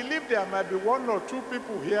 I believe there might be one or two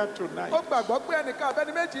people here tonight Ó gbàgbọ́ pé ẹnìkan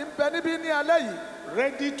abẹ́ni méjì ń bẹ níbí ní alẹ́ yìí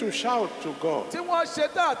ready to shout to God tí wọ́n ṣe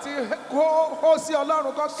tá àti hó sí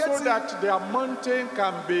Ọlọ́run kọ́ so kẹ́tì. that their mountain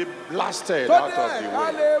can be blasted Tó out ní of the ẹ̀ka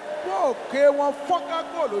way. lè bó òkè wọn fọ́ká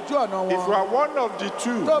kúrò lójú ọ̀nà If you wọn. are one of the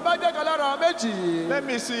two, Tó bá jẹ́ kan lára àwọn méjì yìí, let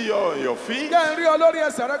me see you on your feet jẹ́ ń rí olórí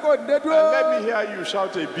ẹsẹ̀ rẹ kó dé dúró. and let me hear you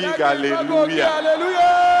shout a big Jẹ́ kí n gbọ́ kó kí hallelujah.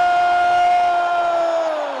 hallelujah.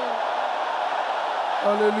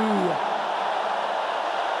 Hallelujah.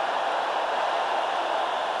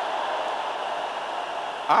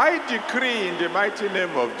 I decree in the mighty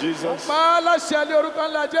name of Jesus Pa á láṣẹ ní orúkọ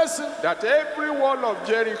ńlá Jésù. that every wall of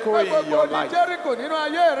Jericho Pé in gbogbo your ní life Jericho nínú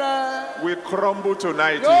ayé rẹ. will crumble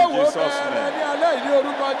tonight Yóò in wó Jesus' bẹ̀rẹ̀ name. ní alẹ́ yìí ní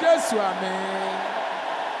orúkọ Jésù, àmín.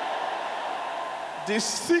 The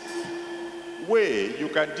sixth way you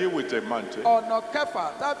can deal with a mountain Ọ̀nà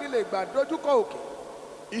kẹfà tábí lè gbà dojúkọ òkè.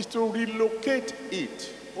 is to relocate it.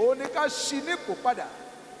 Òun ni ká ṣí nípò padà.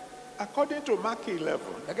 According to Mark 11,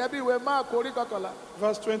 Gẹ́gẹ́ bí ìwé Máàkù orí 11,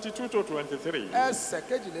 verse 22 to 23. ẹsẹ̀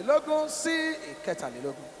 22 sí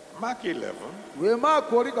 23. Mark 11, Ìwé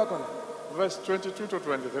Máàkù orí 11, verse 22 to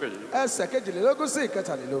 23. ẹsẹ̀ 22 sí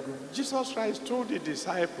 23. Jesus Christ told the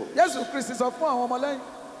disciples, Jésù Kristi sọ fún àwọn ọmọlẹ́yìn,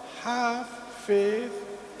 have faith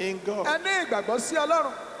in God. ẹ ní ìgbàgbọ́ sí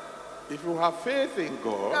Ọlọ́run. If you have faith in Ẹ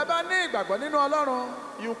God, bá ní ìgbàgbọ́ nínú Ọlọ́run,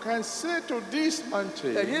 you can say to this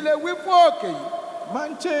mountain, èyí lè wí fún òkè yìí,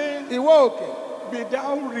 mountain, ìwọ òkè, be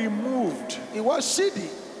thou removed. ìwọ ṣídìí,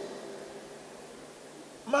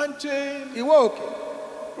 Mountain, ìwọ òkè,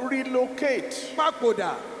 relocate.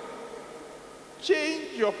 papòdà,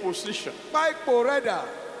 Change your position. pa ipò rẹ dà,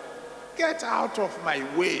 Get out of my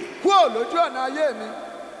way, kúrò lójú ọ̀nà ayé mi,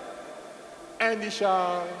 and he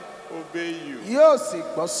shall obey you. yóò sì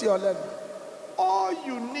gbọ́ sí ọ lẹ́nu. All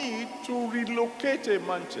you need to relocate a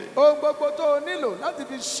mountain Ohun gbogbo tó o nílò láti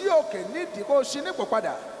fi ṣí òkè nídìí kó o ṣí nípò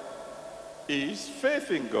padà. is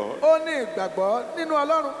faith in God ó ní ìgbàgbọ́ nínú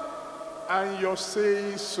ọlọ́run and you're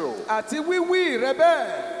saying so. àti wíwí rẹ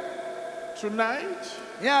bẹ́ẹ̀ Tonight,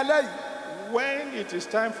 ní alẹ́ yìí when it is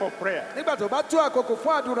time for prayer, nígbà tó bá tó àkókò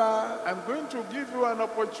fún àdúrà I'm going to give you an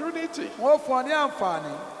opportunity wọ́n fún ọ ní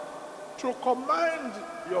àǹfààní to command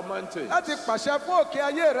your mountain láti pàṣẹ fún òkè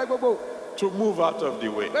ayé rẹ gbogbo to move out of the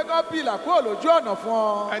way. pé kó bìlà kúrò lójú ọ̀nà fún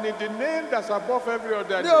ọ And in the name that's above every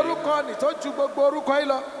other ní name, orúkọ nì tó ju gbogbo orúkọ yìí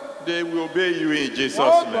lọ they will obey you in Jesus'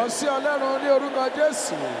 wọ́n ó gbọ́ name. sí ọlọ́run ní orúkọ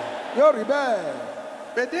jésù yóò rí bẹ́ẹ̀.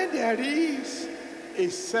 But then there is a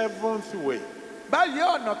seventh way báyìí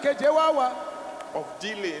ọ̀nà keje wá wá of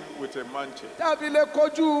dealing with a mountain, tàbí lè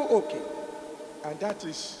kojú òkè and that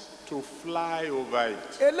is to fly over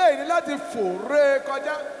it. eléyìí ni láti fòrè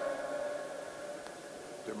kọjá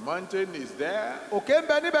The mountain is there. òkè ń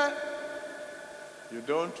bẹ níbẹ̀ You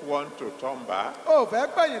don't want to turn back. ó fẹ́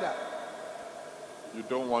pẹ̀yìndà You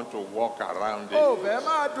don't want to walk around ó it. fẹ́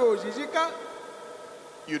máa do òjìjí ká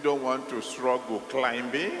You don't want to struggle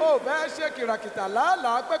climbing. ó fẹ́ ṣe kìràkìtà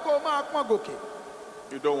làálàá pé kó máa pọ́n gòkè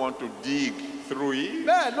You don't want to dig through it.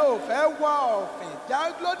 bẹ́ẹ̀ ló fẹ́ wá ọ̀fìn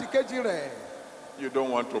já lódì kejì rẹ̀ You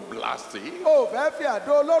don't want to blast it ó fẹ́ fi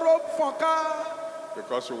àdó olóró fọ́n ká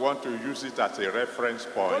because you want to use it as a reference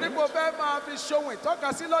point. torí kó fẹ́ máa fi ṣohun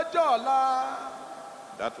ìtọ́kasí lọ́jọ́ ọ̀la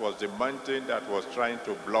That was the mountain that was trying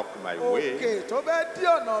to block my òkè way. tó fẹ́ dí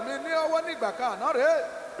ọ̀nà mi ní ọwọ́ nígbà kan àná rèé.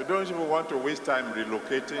 You don't even want to waste time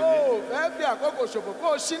relocating ó it, fẹ́ fi àkókò ṣòfò kó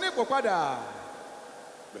o ṣí nípò padà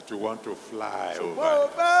but you want to fly ó over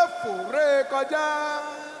it. fẹ́ fòrè kọjá.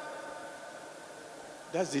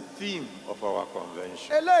 That's the theme of our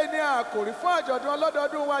convention. eléyìí ni àkòrí fún àjọ̀dún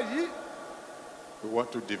ọlọ́dọọdún wa yìí. We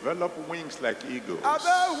want to develop wings like eagles. a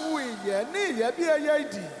fẹ́ hu ìyẹ́ ní ìyẹ́ bí ẹyẹ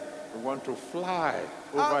idì. We want to fly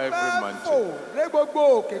a over every fẹ́ mountain. fòrè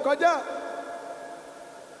gbogbo òkè kọjá.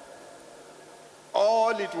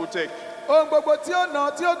 All it will take ohun gbogbo tí ó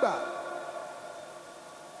nà tí ó gbà.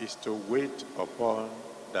 is to wait upon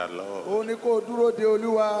the Lord. ó ní kó o dúró de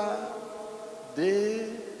olúwa. They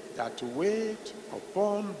that wait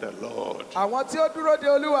upon the Lord àwọn tí ó dúró de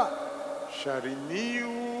olúwa shall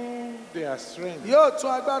renew their strength. yóò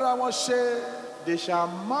tún agbára wọn ṣe. They shall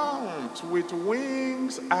mount with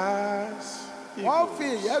wings as wọ́n fi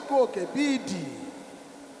eagles. ìyẹ́ gun òkè bí idì.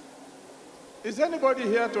 Is anybody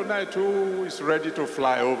here tonight who is ready to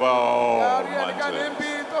fly over all yàrá ẹnikẹ́ni ń mountains?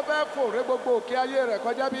 bí tó fẹ́ fòrè gbogbo òkè ayé rẹ̀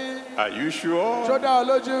kọjá bí. Are you sure? ṣó dá ọ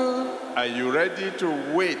lójú. Are you ready to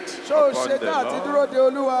wait ṣó o upon ṣe the tán àti Lord? dúró de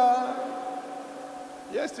olúwa.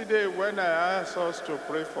 Yesterday, when I asked us to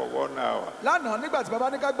pray for 1 hour, lánàá nígbà tí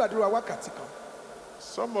bàbá ní ká gbàdúrà wákàtí kan.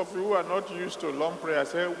 some of you who are not used to long prayer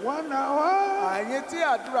say, 1 hour? àyè tí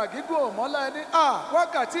àdúrà gígùn ò mọ́lá ẹni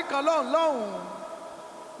wákàtí kan lọ́hùn lọ́hùn.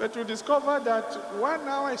 But you discover that 1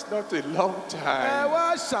 hour is not a long ẹ time.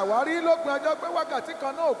 wá ṣàwárí lópin ọjọ́ pé wákàtí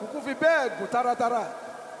kan náà òkùnkùn fi bẹ́ẹ̀ gùn táratára.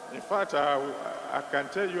 In fact, I can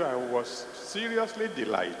tell you I was seriously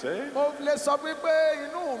delighted mo lè sọ pé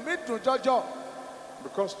inú mi dùn jọjọ.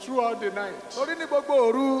 because throughout the night, torí ní gbogbo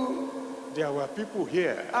òru there were people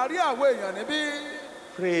here a rí àwọn èèyàn níbí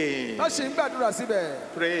praying, tó sì ń gbàdúrà síbẹ̀.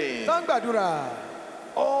 praying tó ń gbàdúrà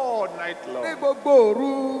all night ní long. gbogbo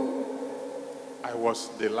òru. I was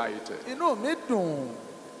delighted. inú mi dùn.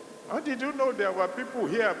 How did you know there were people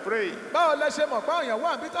here praying? báwo lẹ ṣe mọ̀ pé àwọn èèyàn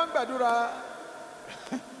wà níbí tó ń gbàdúrà.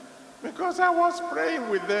 Because I was praying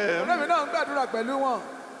with them. ọ̀rẹ́ mi náà ń gbàdúrà pẹ̀lú wọn.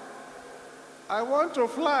 I want to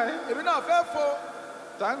fly. èmi náà fẹ́ fò.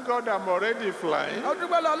 Thank God I'm already flying, ọdún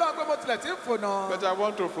pẹ́ lọ ọlọ́run pé mo tilẹ̀ ti ń fò náà. but I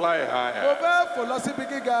want to fly mo higher. fẹ́ fò lọ síbi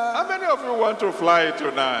gíga. How many of you want to fly àwọn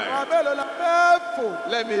tonight? abẹ́lẹ̀ la fẹ́ fò.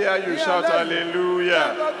 Let me hear you Yeah, shout let-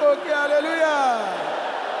 hallelujah. gbogbo òkè hallelujah.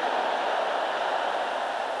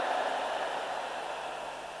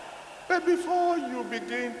 But before you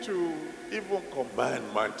begin to even command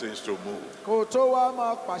mountains to move, kò tó wá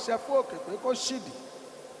máa pàṣẹ fún òkè pé kó ṣìdì.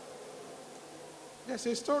 there's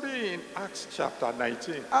a story in Acts chapter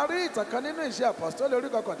 19, a rí ìtàn kan nínú ìṣe àpọ́sítélì orí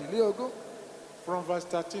kọkàndínlógún from verse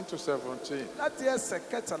 13 to 17. láti ẹsẹ̀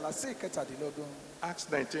kẹtàlá sí ìkẹtàdínlógún. Acts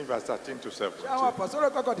 19, verse 13 to ṣé àwọn 17. àpọ́sítélì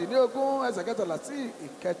orí kọkàndínlógún ẹsẹ̀ kẹtàlá sí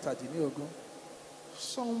ìkẹtàdínlógún.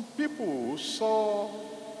 Some people saw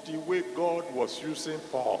the way God was using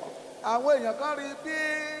Paul, àwọn èèyàn kan rí bí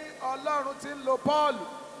ọlọ́run ti ń lo Pọ́ọ̀lù.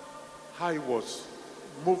 how he was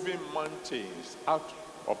moving mountains out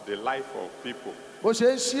of the life of people. bó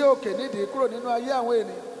ṣe ń ṣí òkè nídìí kúrò nínú ayé àwọn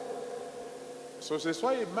ènìyàn. So they saw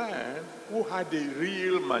a man who had a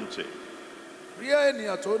real mountain. rí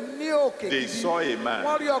ènìyàn tó ní òkè They gidi. saw a man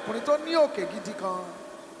wọ́n rí ọkùnrin tó ní òkè gidi kan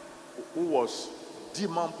who was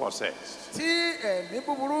demon possessed. tí ẹ̀mí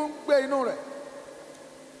búburú ń gbé inú rẹ̀.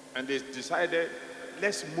 And they decided,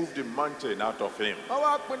 let's move the mountain out of him. wọ́n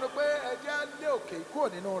wá pinnu pé ẹjẹ́ lé òkè kúrò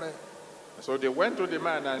nínú rẹ̀. So they went to the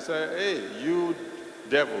man and said, hey, you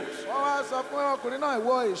devils, wọ́n wá sọ fún ọkùnrin náà,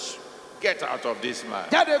 ìwọ èṣù, get out of this man.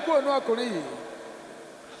 jáde kúrò nínú ọkùnrin yìí.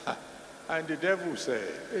 And the devil said,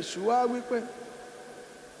 èṣù wá wí pé,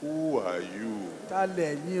 who are you? ta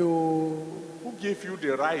lẹ̀yin o? Who gave you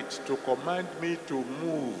the right to command me to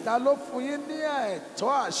move? Ta ló fún yín ní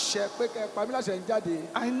ẹ̀tọ́ àṣẹ pé kẹ́ ẹ pa mí láṣẹ ń jáde?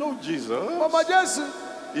 I know Jesus. Mo mọ Jésù.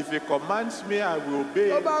 If he commands me, I will Tó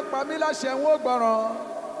obey. bá pa mí láṣẹ ń ó gbọ́ràn.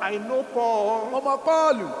 I know Paul. Mo mọ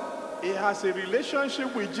Pọ́ọ̀lù. He has a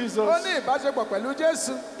relationship with Jesus. Ó ní ìbáṣepọ̀ pẹ̀lú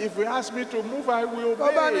Jésù. If he asks me to move, I will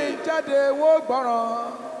Tó bá ní obey. jáde ń ó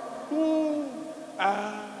gbọ́ràn. Who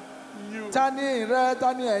are you? Ta ni rẹ,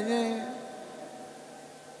 ta ni ẹ̀yin?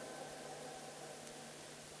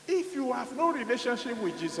 If you have no relationship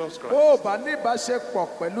with Jesus Christ, Ó bá ní ìbáṣepọ̀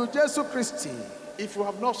pẹ̀lú Jésù Kristì. if you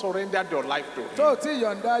have not surrendered your life to Tó him, o ti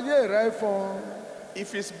yọ̀ǹda ayé rẹ fún un.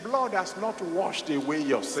 if his blood has not washed away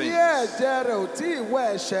your Tí sins, ẹ̀jẹ̀ rẹ̀ ò tí ì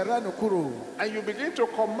wẹ ẹ̀ṣẹ̀ rẹ nù kúrò. and you begin to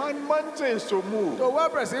command mountains to move, Tó wá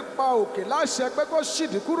bẹ̀rẹ̀ sí pa òkè láṣẹ pé kó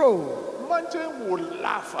ṣìdí kúrò. mountain will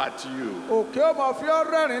laugh at you Òkè ó mọ fi ọ́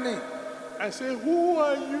rẹ́rìn ni. and say, who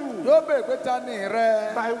are you? Yóò béèrè pé ta ni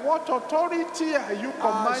rẹ? By what authority are you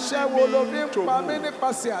Àṣẹ wo ló fi commanding me ń to pa mí move?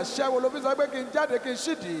 nípasẹ̀ àṣẹ wo ló fi sọ pé kí n jáde kí n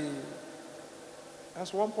ṣìdí?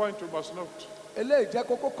 That's one point you must note. Eléyìí jẹ́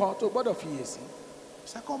kókó kan tó gbọ́dọ̀ fiyèsí.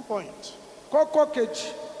 Second point, Kókó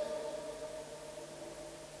kejì,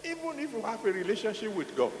 even if you have a relationship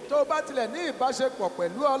with God, tó o bá tilẹ̀ ní ìbáṣepọ̀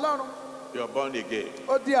pẹ̀lú Ọlọ́run, you are born again,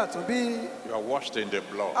 ó di àtúnbí, you are washed in the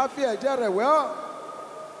blood, a fi ẹ̀jẹ̀ rẹ̀ wẹ̀ ọ́,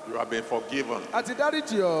 you have been forgiven. àti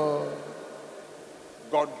dáríjì ọ́.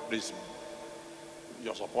 God is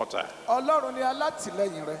your supporter. Ọlọ́run ni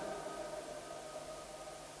alátìlẹ́yìn rẹ.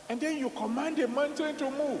 And then you command the mountain to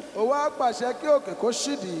move. Ó wá pàṣẹ kí òkè kó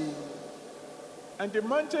ṣìdí. And the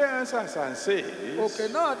mountain answers and says, Òkè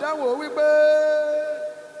náà dáwọ́ wípé,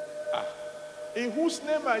 in whose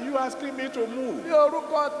name are you asking me to move? ní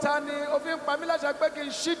orúkọ ta ni ó fi ń pa mí láṣẹ pé kí n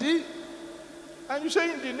ṣìdí? And you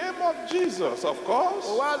say, in the name of Jesus, of course.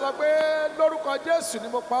 Ó wá sọ pé lórúkọ Jésù ni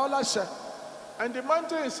mo pa ọ́ láṣẹ. And the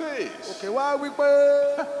mountain says, Òkè wá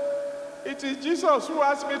wípé, it is Jesus who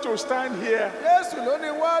asked me to stand here. Jésù ló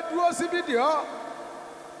ní wá dúró síbí dì ọ́.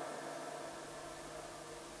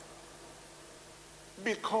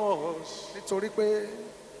 Because Nítorí pé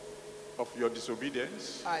of your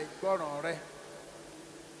disobedience. àìgbọràn rẹ.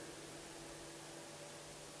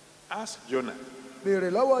 Ask Jonah.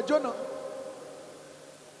 Béèrè lọ́wọ́ Jónà.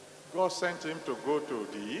 God sent him to go to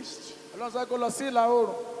the east. Ọlọ́run sọ kó lọ sí ìlà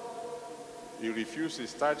oòrùn. He refused. He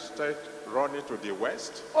started running to the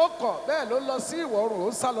west. Ó kọ̀ bẹ́ẹ̀ ló lọ sí ìwọ̀ oòrùn,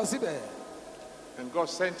 ó sá lọ síbẹ̀. And God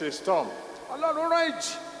sent a storm Ọlọ́run rán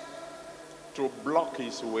ìjì to block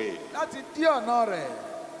his way. láti dí ọ̀nà rẹ̀.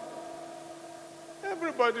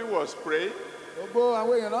 Everybody was praying. Gbogbo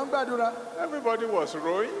àwọn èèyàn náà ń gbàdúrà. Everybody was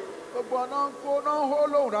rowing. Gbogbo ọ̀nà ń kó náà ń hó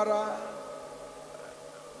lóhùn rárá.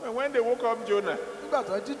 And when they woke up Jonah, Nígbà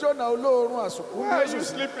tó jí Jónà olóorun àsùnkú why are Jésù you sí.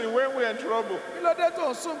 sleeping when we're in trouble? Kí ló dé tó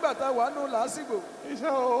ń sùn gbà tá a wà nù lásìkò? He said,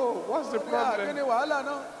 oh, what's the Kí ni problem? wàhálà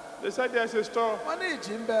náà? They said, there's a storm. Wọ́n ní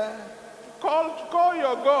ìjì ń bẹ. Call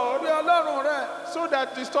your Bí God Ọlọ́run rẹ̀ so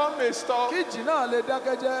that the storm may stop. kí ìjì náà lè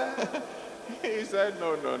dákẹ́ jẹ́. He said,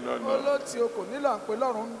 no. Olóòtí o kò nílò à ń pe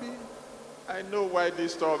Ọlọ́run ń bí. I know why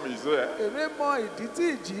this storm is there. Èmi mọ ìdí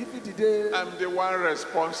tí ìjì fi dìde. I'm the one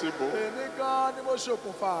responsible. Èmi gan ni mo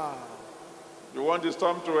ṣokùnfà. You want the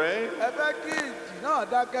storm to end? Ẹ fẹ́ kí ìjì náà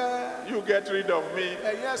dákẹ́. You get rid of me.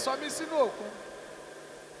 Ẹ̀yin ẹ sọ mí sínú òkun.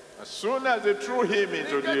 As soon as they threw him Ní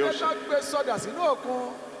into the kété tó ocean, gbé sọdà sínú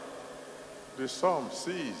òkun. the storm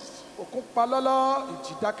ceased. Òkun pa lọ́lọ́,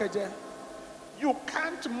 ìjì dákẹ́ jẹ́. You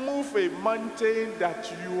can't move a mountain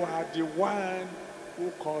that you are the one who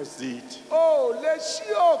caused it. O ò lè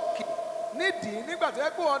ṣí òkè nídìí nígbà tó yẹ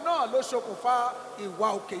pé ọ náà ló ṣokùnfà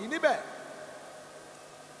ìwà òkè yìí níbẹ̀.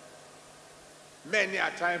 Many a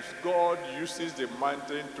times God uses the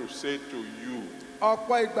mountain to say to you,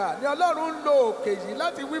 Ọ̀pọ̀ ìgbà ni Ọlọ́run ń lo òkè yìí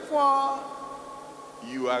láti wí fún ọ.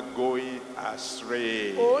 you are going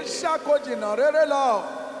astray. Ò ń ṣàkójìnà rere lọ.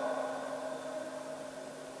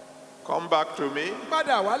 Come back to me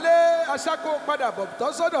Padà wálé aṣáko padà bọ̀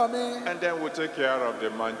tọ́ sọ́dọ̀ mi. and then we'll take care of the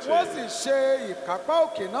Wọ́n mountain. sì ṣe ìkápá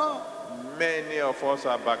òkè náà. Many of us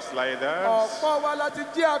are backsliders, Ọ̀pọ̀ wa láti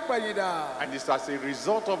jí àpẹ̀yìndà. and it's as a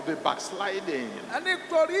result of the backsliding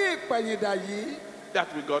Nítorí ìpẹ̀yìndà yìí that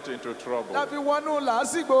we got into trouble. la fi wọnú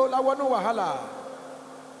làásìgbò la wọnú wàhálà.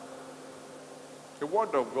 The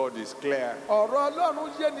word of God is clear. Ọ̀rọ̀ Ọlọ́run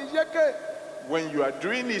yé ni yéké. when you are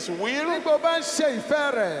doing his will, nígbà bá ń ṣe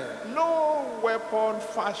ìfẹ́ rẹ̀. no weapon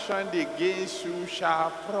fashioned against you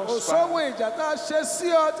shall kò prosper. sóhun ìjà tá a ṣe sí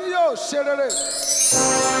ọ tí yóò ṣe rere.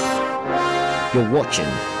 You're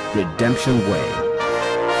watching Redemption Way.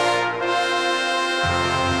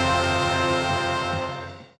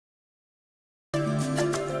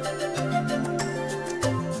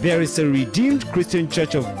 There is a redeemed Christian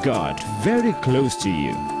Church of God very close to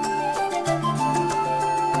you.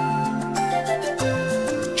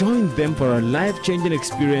 Join them for a life-changing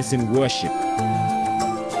experience in worship.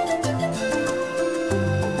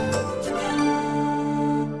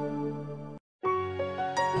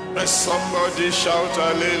 Let somebody shout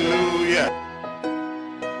hallelujah.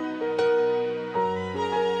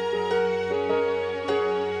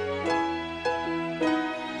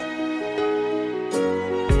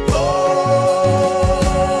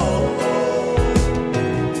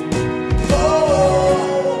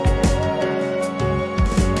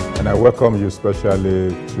 And I welcome you specially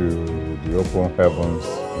to the Open Heavens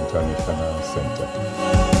International Center.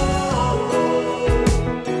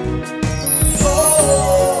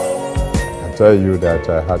 I tell you that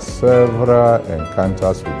I had several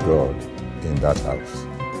encounters with God in that house.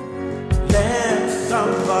 Let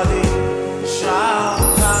somebody shout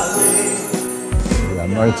hallelujah. The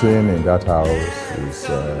anointing in that house is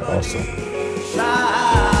awesome.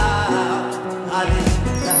 Shout hallelujah.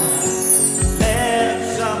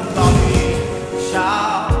 Let somebody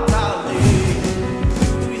shout hallelujah.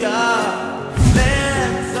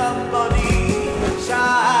 Let somebody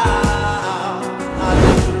shout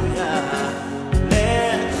hallelujah.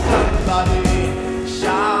 Let somebody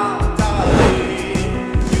shout hallelujah.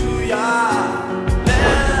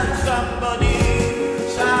 Let somebody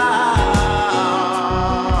shout.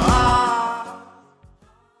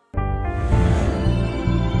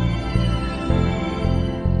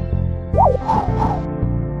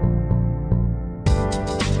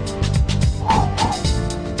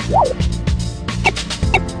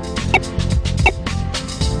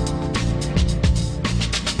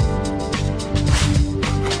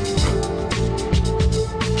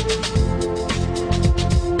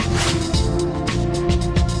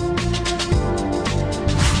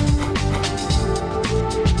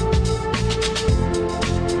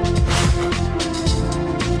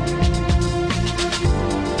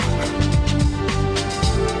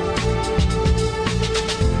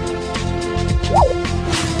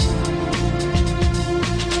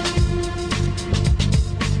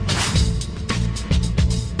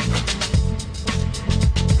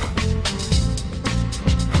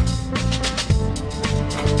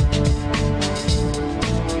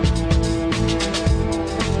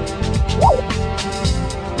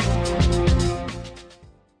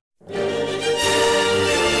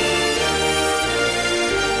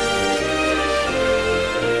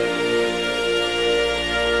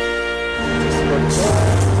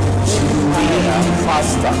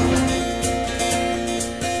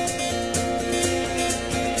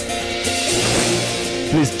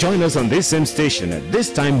 Please join us on this same station at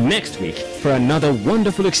this time next week for another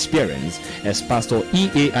wonderful experience as Pastor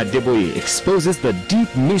E.A. Adeboye exposes the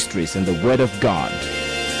deep mysteries in the Word of God.